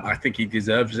lie. I think he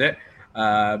deserves it.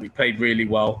 He played really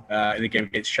well in the game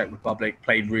against Czech Republic.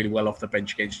 Played really well off the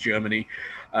bench against Germany,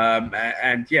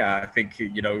 and yeah, I think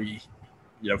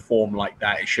form like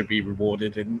that, it should be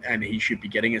rewarded, and he should be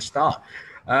getting a start.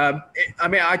 I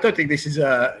don't think this is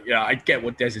I get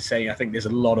what Des is saying. I think there's a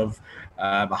lot of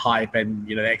hype, and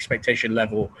the expectation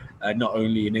level, not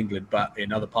only in England but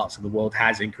in other parts of the world,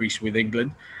 has increased with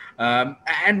England,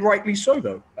 and rightly so.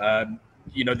 Though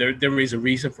there is a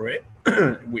reason for it.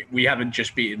 we haven't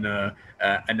just beaten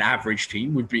an average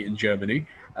team; we've beaten Germany,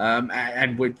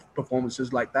 and with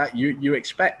performances like that, you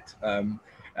expect.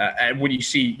 And when you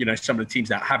see, some of the teams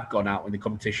that have gone out in the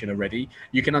competition already,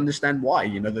 you can understand why.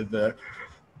 The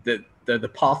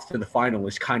path to the final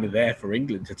is kind of there for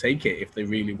England to take it if they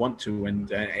really want to,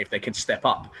 and if they can step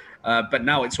up. But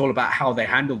now it's all about how they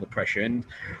handle the pressure. And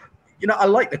I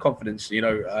like the confidence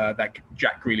that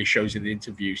Jack Grealish shows in the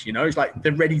interviews. It's like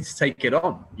they're ready to take it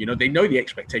on. They know the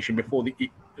expectation before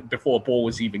a ball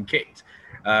was even kicked.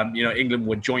 England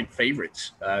were joint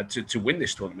favourites to win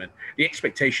this tournament. The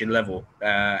expectation level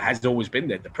has always been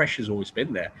there. The pressure's always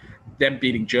been there. Them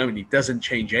beating Germany doesn't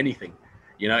change anything.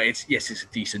 It's a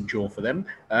decent draw for them,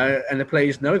 and the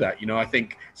players know that. I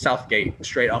think Southgate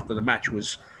straight after the match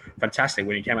was fantastic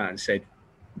when he came out and said,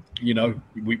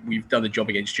 we've done the job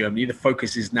against Germany. The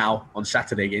focus is now on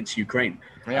Saturday against Ukraine.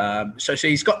 Yeah. So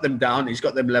he's got them down. He's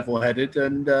got them level-headed,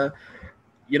 and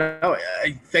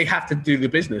they have to do the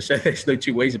business. There's no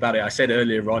two ways about it. I said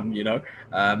earlier on,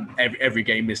 every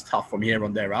game is tough from here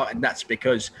on there out. And that's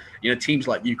because, teams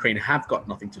like Ukraine have got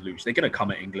nothing to lose. They're going to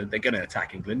come at England. They're going to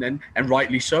attack England, and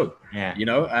rightly so. Yeah.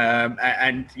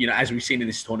 As we've seen in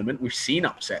this tournament, we've seen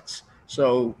upsets.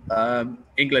 So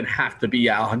England have to be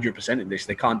at 100% in this.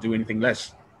 They can't do anything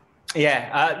less.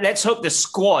 Yeah, let's hope the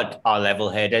squad are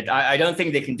level-headed. I don't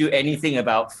think they can do anything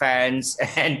about fans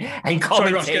and commentators.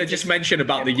 Sorry, Ross, can I just mention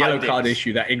about the yellow card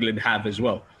issue that England have as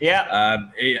well? Yeah.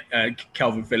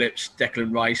 Calvin Phillips,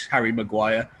 Declan Rice, Harry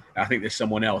Maguire. I think there's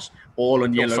someone else. All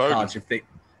on yellow cards.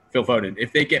 Phil Foden.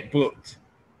 If they get booked.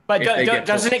 But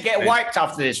doesn't it get wiped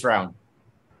after this round?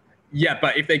 Yeah,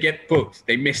 but if they get booked,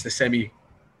 they miss the semi.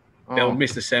 They'll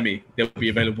miss the semi. They'll be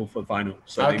available for the final.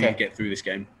 So they need to get through this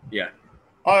game. Yeah.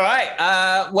 All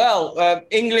right.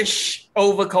 English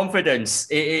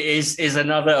overconfidence is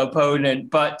another opponent,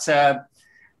 but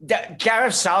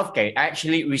Gareth Southgate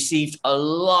actually received a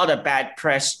lot of bad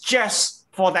press just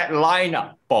for that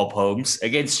lineup, Bob Holmes,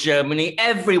 against Germany.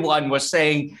 Everyone was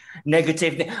saying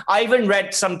negative. I even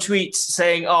read some tweets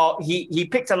saying, he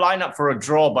picked a lineup for a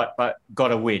draw, but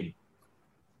got a win.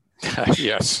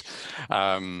 Yes.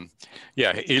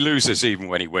 He loses even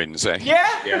when he wins.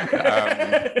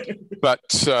 But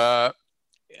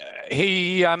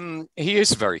he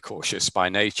is very cautious by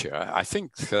nature. I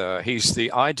think he's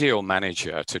the ideal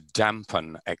manager to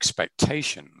dampen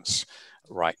expectations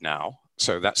right now.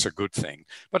 So that's a good thing.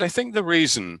 But I think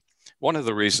one of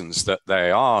the reasons that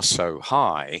they are so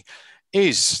high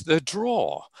is the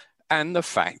draw and the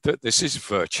fact that this is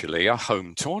virtually a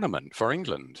home tournament for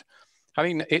England. I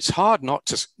mean, it's hard not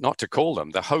to call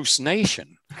them the host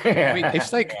nation. I mean,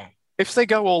 if they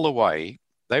go all the way,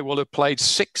 they will have played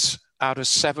 6 out of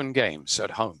 7 games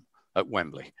at home at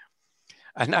Wembley.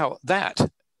 And now that,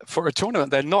 for a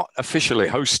tournament they're not officially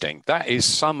hosting, that is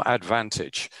some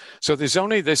advantage. So there's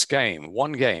only this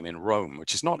one game in Rome,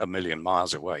 which is not a million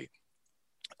miles away,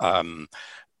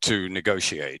 to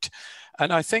negotiate.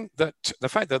 And I think that the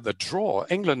fact that the draw,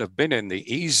 England have been in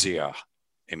the easier,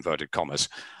 inverted commas,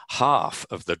 half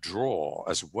of the draw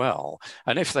as well.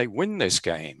 And if they win this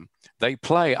game, they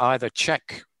play either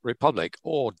Czech Republic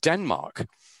or Denmark.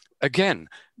 Again,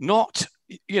 not,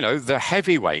 the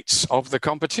heavyweights of the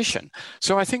competition.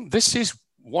 So I think this is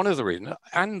one of the reasons,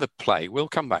 and the play, we'll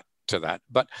come back to that,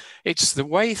 but it's the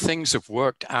way things have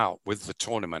worked out with the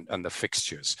tournament and the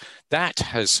fixtures that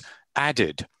has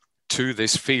added to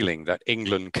this feeling that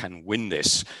England can win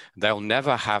this. They'll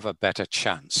never have a better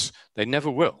chance. They never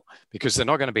will, because they're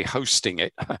not going to be hosting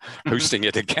it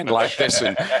again like this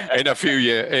in a few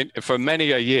years, for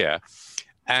many a year.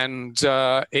 And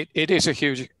it is a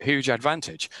huge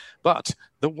advantage. But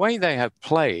the way they have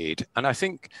played, and I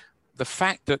think the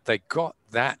fact that they got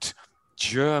that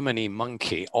Germany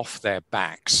monkey off their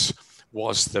backs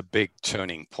was the big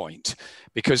turning point.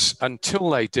 Because until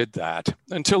they did that,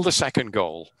 until the second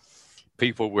goal,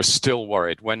 people were still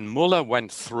worried. When Muller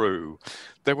went through,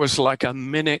 there was like a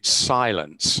minute's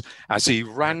silence as he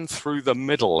ran through the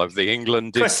middle of the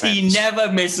England defense. Because he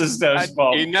never misses those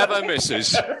balls. He never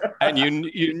misses. And you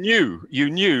knew,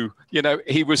 you know,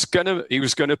 he was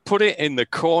gonna put it in the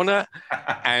corner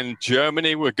and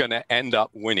Germany were gonna end up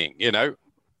winning, you know.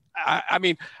 I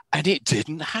mean, and it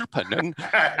didn't happen. And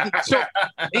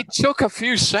it took a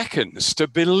few seconds to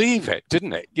believe it,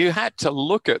 didn't it? You had to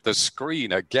look at the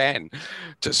screen again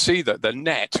to see that the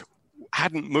net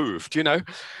hadn't moved, you know.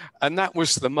 And that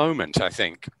was the moment, I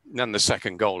think. And then the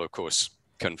second goal, of course,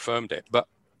 confirmed it. But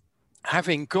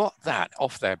having got that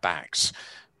off their backs,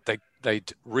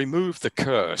 they'd removed the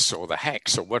curse or the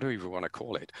hex or whatever you want to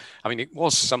call it. I mean, it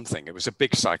was something. It was a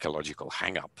big psychological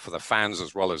hang-up for the fans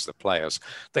as well as the players.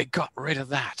 They got rid of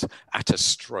that at a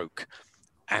stroke.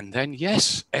 And then,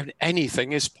 yes,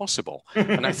 anything is possible.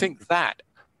 And I think that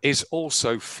is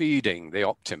also feeding the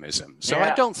optimism. So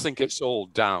I don't think it's all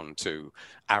down to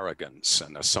arrogance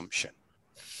and assumption.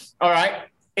 All right.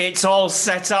 It's all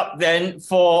set up then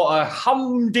for a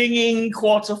humdinging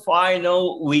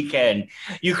quarterfinal weekend.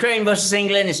 Ukraine versus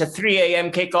England is a 3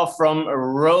 a.m. kickoff from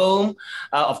Rome.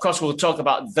 Of course, we'll talk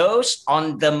about those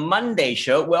on the Monday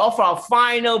show. We're off for our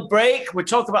final break. We'll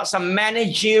talk about some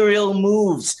managerial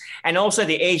moves and also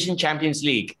the Asian Champions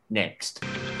League next.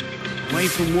 Away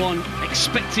from one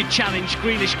expected challenge,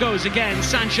 Grealish goes again.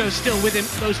 Sancho's still with him.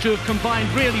 Those two have combined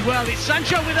really well. It's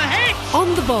Sancho with a hit!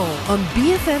 On the ball on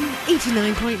BFM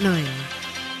 89.9.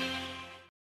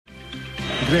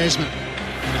 Griezmann,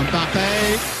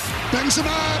 Mbappe,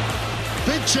 Benzema,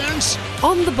 big chance.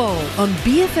 On the ball on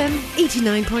BFM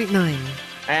 89.9.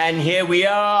 And here we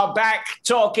are back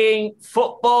talking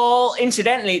football.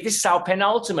 Incidentally, this is our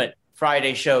penultimate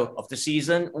Friday show of the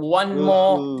season. One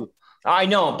more. I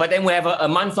know, but then we have a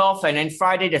month off, and then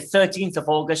Friday, the 13th of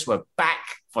August, we're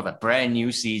back for the brand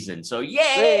new season. So,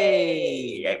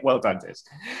 yay! Well done, Des.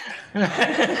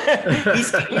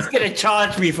 he's going to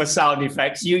charge me for sound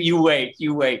effects. You wait.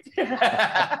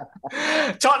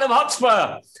 Tottenham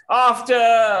Hotspur,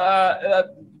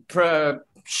 after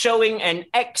showing an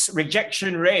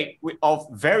ex-rejection rate of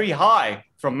very high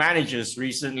from managers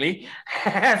recently,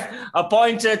 have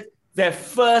appointed their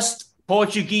first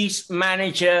Portuguese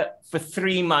manager for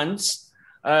 3 months,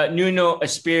 Nuno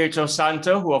Espirito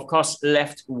Santo, who of course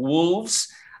left Wolves.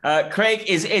 Craig,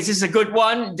 is this a good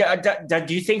one?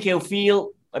 Do you think he'll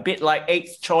feel a bit like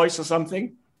 8th choice or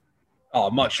something? Oh,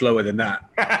 much lower than that.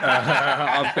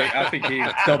 I think he's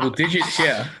double digits,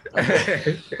 yeah.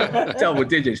 Double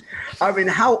digits. I mean,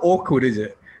 how awkward is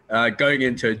it going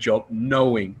into a job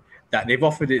knowing that they've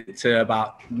offered it to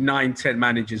about 9-10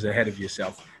 managers ahead of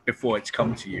yourself before it's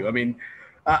come to you? I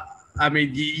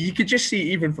mean, you could just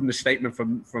see even from the statement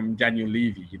from Daniel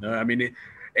Levy, you know, I mean,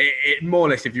 it more or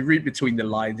less, if you read between the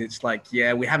lines, it's like,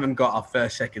 yeah, we haven't got our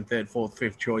first, second, third, fourth,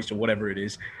 fifth choice or whatever it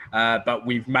is, but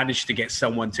we've managed to get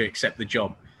someone to accept the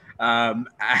job. And,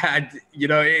 you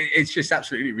know, it's just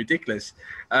absolutely ridiculous.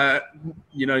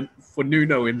 You know, for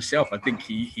Nuno himself, I think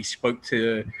he spoke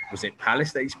to, was it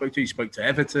Palace that he spoke to? He spoke to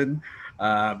Everton,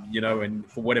 you know, and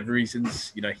for whatever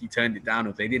reasons, you know, he turned it down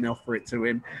or they didn't offer it to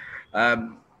him.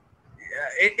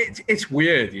 It's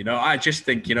weird, you know. I just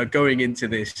think, you know, going into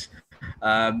this,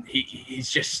 he's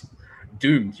just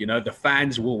doomed. You know, the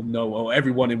fans will know, or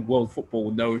everyone in world football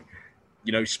will know,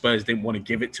 you know, Spurs didn't want to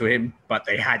give it to him, but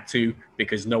they had to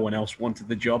because no one else wanted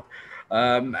the job.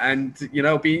 And, you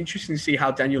know, it'll be interesting to see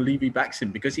how Daniel Levy backs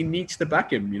him because he needs to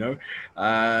back him, you know.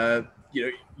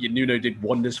 Nuno did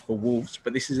wonders for Wolves,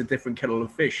 but this is a different kettle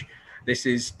of fish. This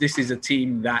is a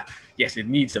team that, yes, it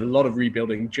needs a lot of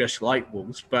rebuilding, just like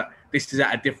Wolves, but this is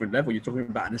at a different level. You're talking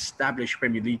about an established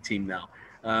Premier League team now.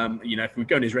 You know, if we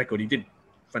go on his record, he did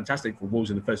fantastic for Wolves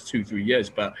in the first 2-3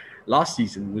 years, but last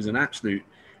season was an absolute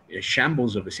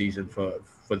shambles of a season for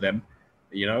them,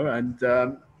 you know, and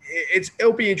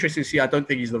it'll be interesting to see. I don't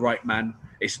think he's the right man.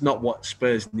 It's not what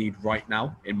Spurs need right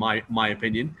now, in my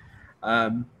opinion.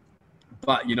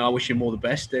 But, you know, I wish him all the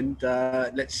best, and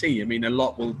let's see. I mean, a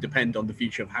lot will depend on the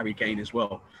future of Harry Kane as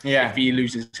well. Yeah. If he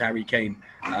loses Harry Kane,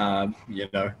 you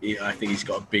know, I think he's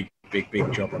got a big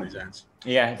job on his hands.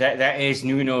 Yeah, that is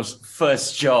Nuno's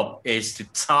first job, is to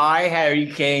tie Harry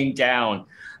Kane down.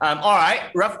 All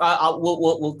right,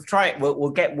 we'll try it.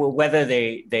 We'll get whether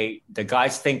the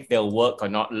guys think they'll work or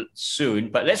not soon.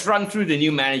 But let's run through the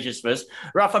new managers first.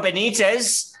 Rafa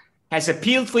Benitez has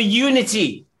appealed for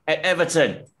unity at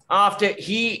Everton after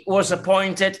he was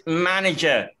appointed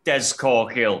manager, Des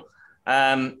Corkill.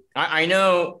 I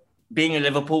know being a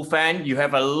Liverpool fan, you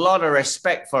have a lot of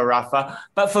respect for Rafa.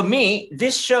 But for me,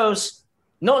 this shows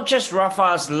not just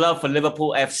Rafa's love for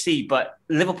Liverpool FC, but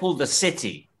Liverpool the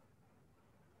city.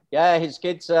 Yeah, his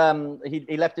kids.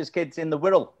 He left his kids in the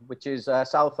Wirral, which is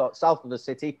south of the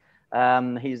city.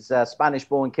 His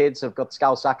Spanish-born kids have got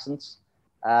Scouse accents.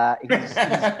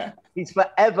 He's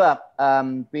forever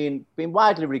been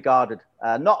widely regarded,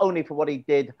 not only for what he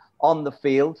did on the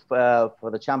field for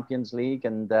the Champions League,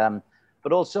 and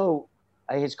but also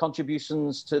his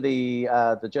contributions to the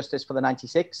Justice for the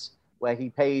 '96, where he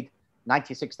paid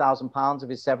 £96,000 of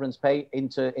his severance pay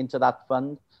into that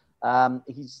fund.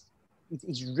 He's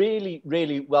really,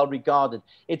 really well regarded.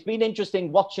 It's been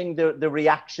interesting watching the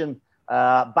reaction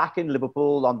back in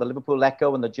Liverpool on the Liverpool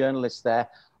Echo and the journalists there.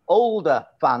 Older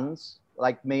fans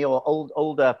like me or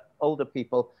older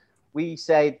people, we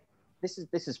say this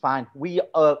is fine.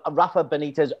 Rafa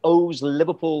Benitez owes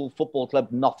Liverpool Football Club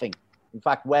nothing. In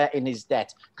fact, we're in his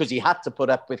debt because he had to put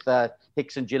up with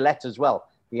Hicks and Gillette as well.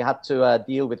 He had to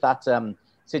deal with that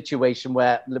situation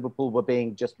where Liverpool were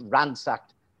being just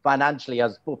ransacked financially,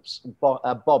 as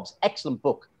Bob's excellent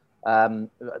book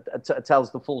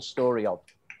tells the full story of.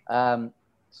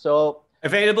 So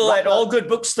available at all good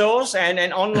bookstores and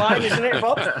online, isn't it,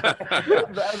 Bob?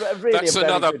 Really that's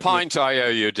another pint book. I owe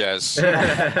you, Des.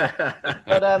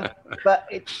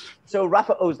 So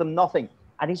Rafa owes them nothing,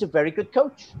 and he's a very good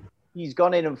coach. He's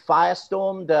gone in and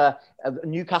firestormed.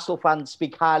 Newcastle fans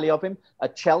speak highly of him.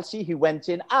 Chelsea, who went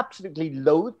in absolutely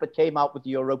loathed but came out with the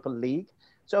Europa League.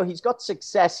 So he's got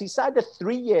success. He signed a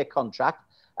 3-year contract.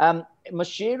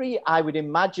 Moshiri, I would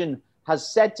imagine,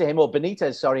 has said to him, or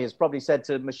Benitez, has probably said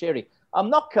to Moshiri, I'm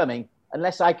not coming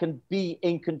unless I can be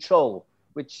in control,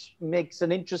 which makes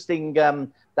an interesting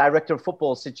director of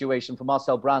football situation for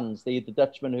Marcel Brands, the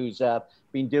Dutchman who's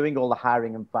been doing all the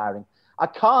hiring and firing. I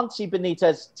can't see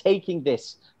Benitez taking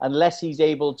this unless he's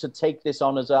able to take this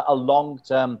on as a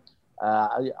long-term,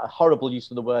 a horrible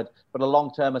use of the word, but a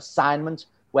long-term assignment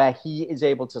where he is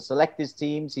able to select his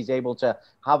teams, he's able to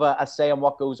have a say on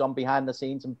what goes on behind the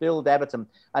scenes and build Everton.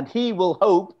 And he will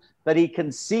hope that he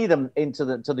can see them into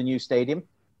the new stadium.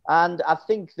 And I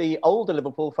think the older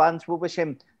Liverpool fans will wish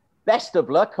him best of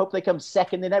luck. Hope they come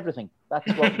second in everything. That's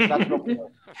what we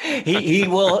know. He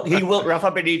will.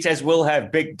 Rafa Benitez will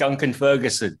have big Duncan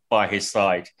Ferguson by his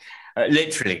side,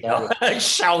 literally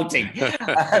shouting.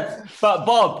 But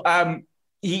Bob,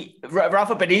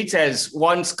 Rafa Benitez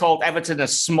once called Everton a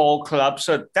small club,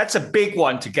 so that's a big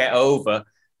one to get over.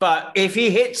 But if he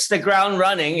hits the ground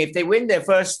running, if they win their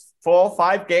first 4 or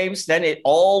 5 games, then it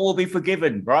all will be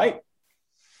forgiven, right?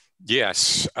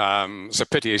 Yes, it's a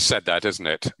pity he said that, isn't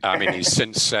it? I mean, he's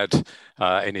since said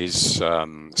in his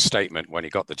statement when he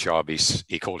got the job,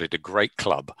 he called it a great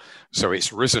club. So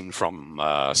it's risen from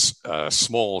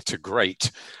small to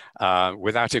great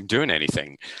without him doing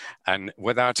anything and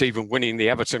without even winning the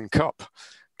Everton Cup,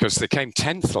 because they came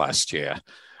 10th last year.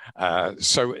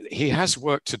 So he has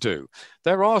work to do.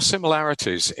 There are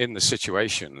similarities in the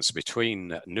situations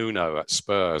between Nuno at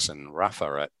Spurs and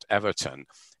Rafa at Everton,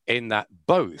 in that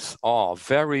both are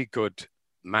very good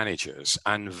managers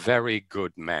and very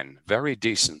good men, very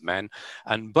decent men,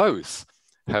 and both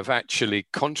have actually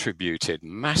contributed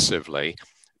massively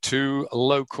to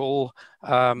local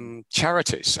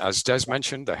charities. As Des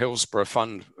mentioned, the Hillsborough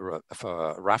Fund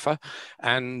for Rafa,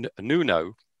 and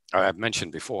Nuno, I've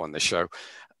mentioned before on the show,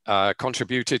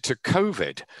 contributed to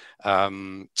COVID,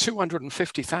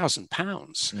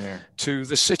 £250,000 to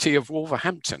the city of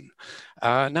Wolverhampton.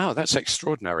 Now that's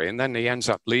extraordinary. And then he ends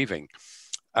up leaving.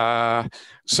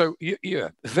 So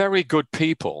very good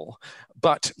people,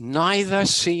 but neither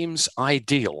seems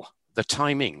ideal. The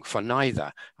timing for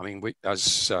neither. I mean,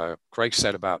 as Craig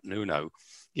said about Nuno,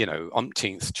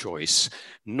 umpteenth choice,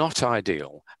 not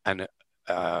ideal. And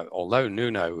although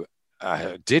Nuno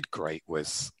did great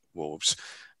with Wolves,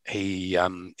 he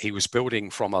was building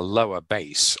from a lower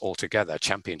base altogether,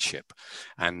 Championship,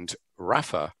 and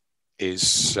Rafa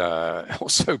is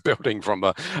also building from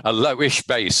a lowish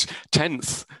base.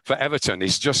 10th for Everton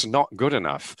is just not good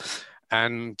enough.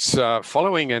 And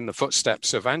following in the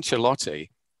footsteps of Ancelotti,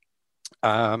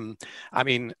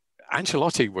 Ancelotti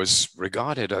was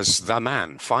regarded as the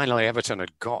man. Finally, Everton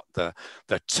had got the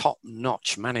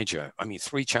top-notch manager.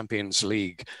 3 Champions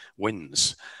League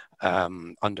wins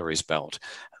under his belt.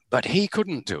 But he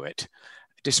couldn't do it,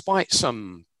 despite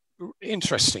some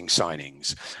interesting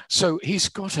signings. So he's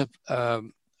got a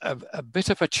bit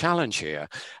of a challenge here.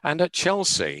 And at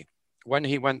Chelsea, when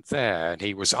he went there, and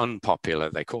he was unpopular,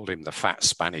 they called him the fat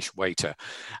Spanish waiter.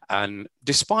 And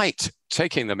despite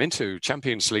taking them into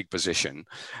Champions League position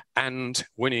and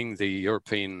winning the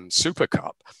European Super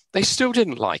Cup, they still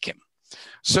didn't like him.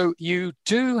 So you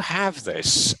do have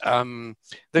this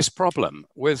this problem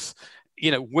with,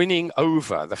 winning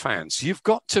over the fans. You've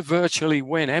got to virtually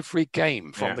win every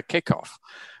game from the kickoff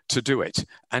to do it.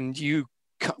 And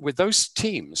with those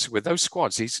teams, with those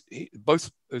squads, both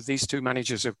of these two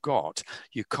managers have got,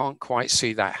 you can't quite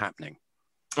see that happening.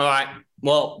 All right.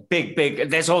 Well, big.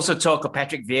 There's also talk of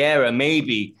Patrick Vieira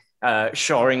maybe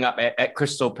shoring up at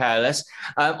Crystal Palace.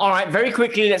 All right, very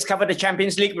quickly, let's cover the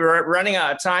Champions League. We're running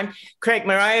out of time. Craig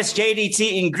Marias,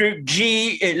 JDT in Group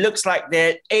G. It looks like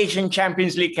the Asian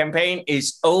Champions League campaign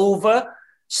is over.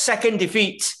 Second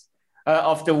defeat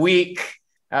of the week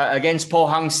against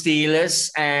Pohang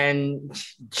Steelers, and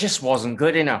just wasn't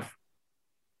good enough.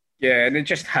 Yeah, and it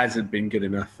just hasn't been good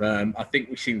enough. I think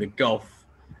we've seen the gulf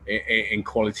in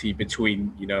quality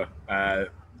between,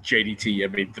 JDT. I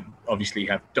mean, obviously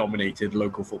have dominated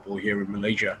local football here in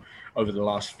Malaysia over the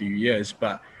last few years,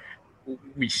 but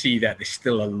we see that there's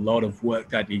still a lot of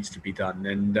work that needs to be done.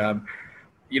 And,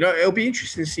 it'll be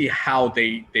interesting to see how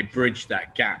they bridge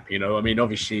that gap. I mean,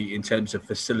 obviously in terms of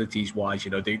facilities wise,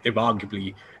 they've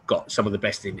arguably got some of the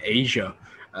best in Asia,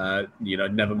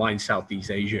 never mind Southeast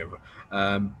Asia.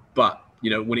 But,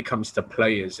 when it comes to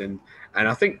players and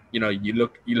I think, you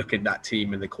look at that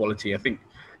team and the quality, I think,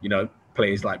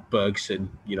 players like Bergson,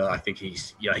 I think he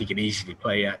can easily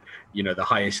play at, the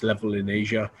highest level in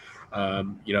Asia.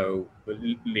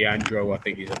 Leandro, I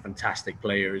think he's a fantastic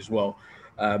player as well.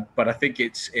 But I think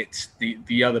it's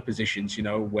the other positions,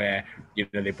 where,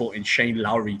 they brought in Shane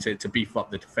Lowry to beef up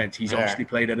the defense. He's obviously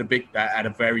played at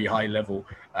a very high level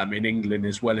in England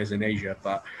as well as in Asia.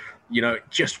 But, it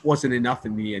just wasn't enough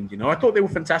in the end. I thought they were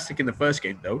fantastic in the first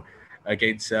game, though,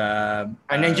 against and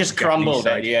then just crumbled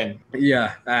at the end.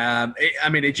 Yeah,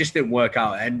 it just didn't work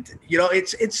out, and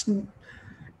it's.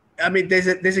 I mean,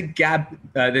 there's a gap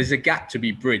to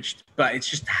be bridged, but it's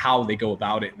just how they go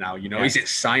about it now. Is it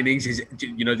signings? Is it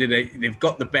they've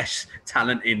got the best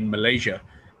talent in Malaysia,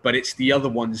 but it's the other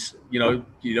ones.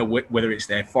 Whether it's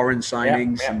their foreign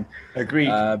signings and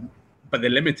agreed. But they're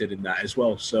limited in that as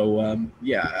well. So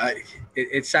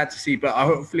it's sad to see, but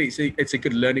hopefully it's a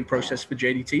good learning process for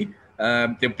JDT.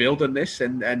 They'll build on this,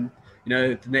 and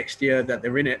the next year that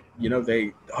they're in it,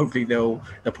 they'll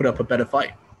put up a better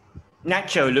fight.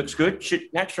 Nacho looks good.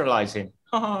 Should naturalize him.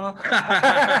 I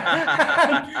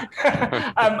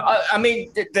mean,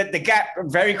 the gap,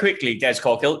 very quickly, Des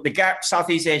Corkill, the gap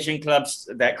Southeast Asian clubs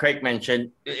that Craig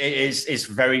mentioned is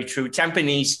very true.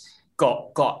 Tampines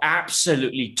got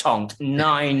absolutely tonked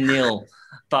 9-0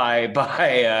 by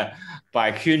Hyundai,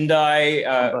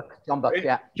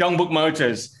 Jeonbuk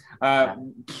Motors.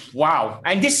 Wow.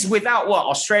 And this is without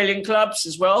Australian clubs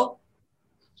as well?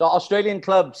 So Australian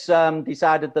clubs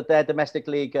decided that their domestic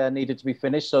league needed to be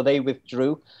finished, so they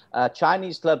withdrew.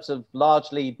 Chinese clubs have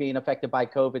largely been affected by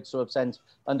COVID, so have sent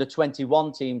under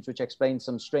 21 teams, which explains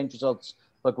some strange results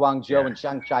for Guangzhou and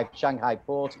Shanghai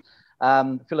Port.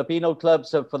 Filipino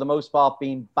clubs have, for the most part,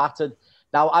 been battered.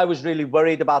 Now, I was really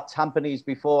worried about Tampines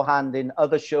beforehand in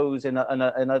other shows, in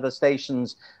other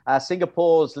stations.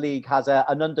 Singapore's league has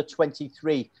an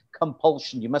under-23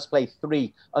 compulsion. You must play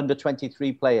 3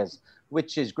 under-23 players,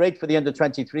 which is great for the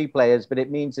under-23 players, but it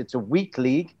means it's a weak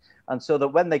league. And so that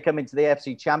when they come into the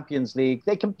AFC Champions League,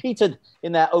 they competed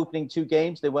in their opening 2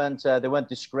 games. They weren't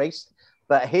disgraced.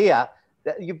 But here,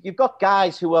 you've got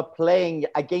guys who are playing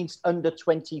against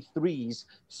under-23s,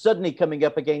 suddenly coming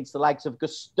up against the likes of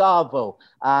Gustavo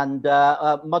and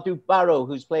Madhu Barrow,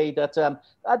 who's played at a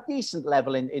decent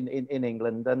level in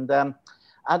England. And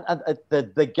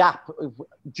the gap,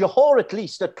 Johor at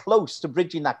least are close to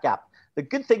bridging that gap. The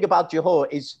good thing about Johor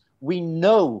is we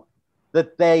know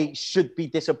that they should be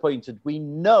disappointed. We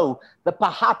know that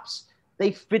perhaps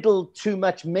they fiddled too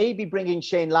much, maybe bringing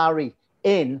Shane Lowry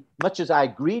in, much as I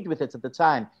agreed with it at the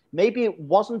time. Maybe it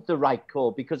wasn't the right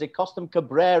call because it cost them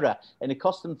Cabrera and it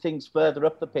cost them things further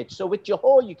up the pitch. So with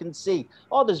Johor, you can see,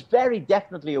 there's very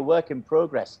definitely a work in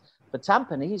progress. For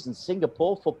Tampines and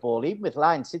Singapore football, even with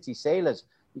Lion City Sailors,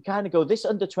 you kind of go, this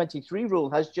under-23 rule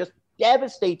has just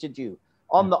devastated you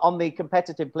on the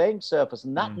competitive playing surface.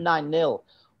 And that 9-0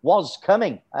 was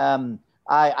coming.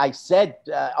 I said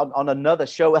on another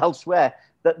show elsewhere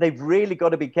that they've really got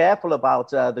to be careful about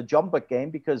the Jeonbuk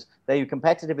game because they were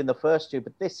competitive in the first 2,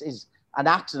 but this is an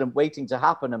accident waiting to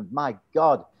happen. And my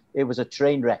God, it was a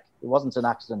train wreck. It wasn't an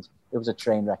accident. It was a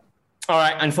train wreck. All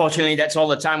right. Unfortunately, that's all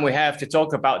the time we have to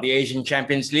talk about the Asian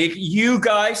Champions League. You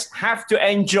guys have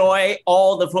to enjoy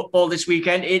all the football this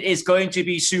weekend. It is going to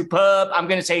be superb. I'm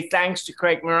going to say thanks to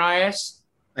Craig Marias.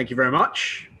 Thank you very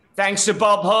much. Thanks to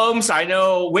Bob Holmes. I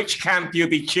know which camp you'll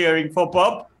be cheering for,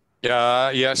 Bob.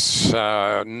 Yes,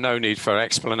 no need for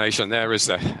explanation there, is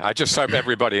there? I just hope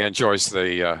everybody enjoys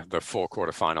the 4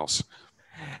 quarterfinals.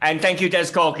 And thank you, Des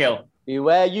Corkill.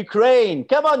 Beware Ukraine.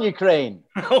 Come on, Ukraine.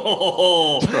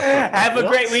 Have a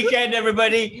great weekend,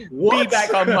 everybody. What? Be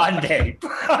back on Monday.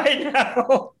 I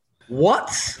know.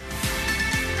 What?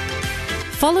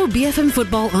 Follow BFM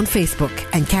Football on Facebook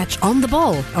and catch On the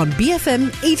Ball on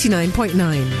BFM 89.9.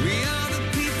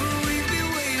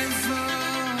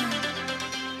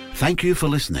 Thank you for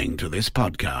listening to this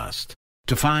podcast.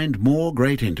 To find more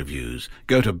great interviews,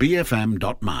 go to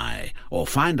bfm.my or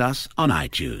find us on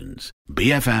iTunes.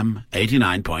 BFM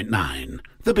 89.9,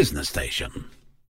 the business station.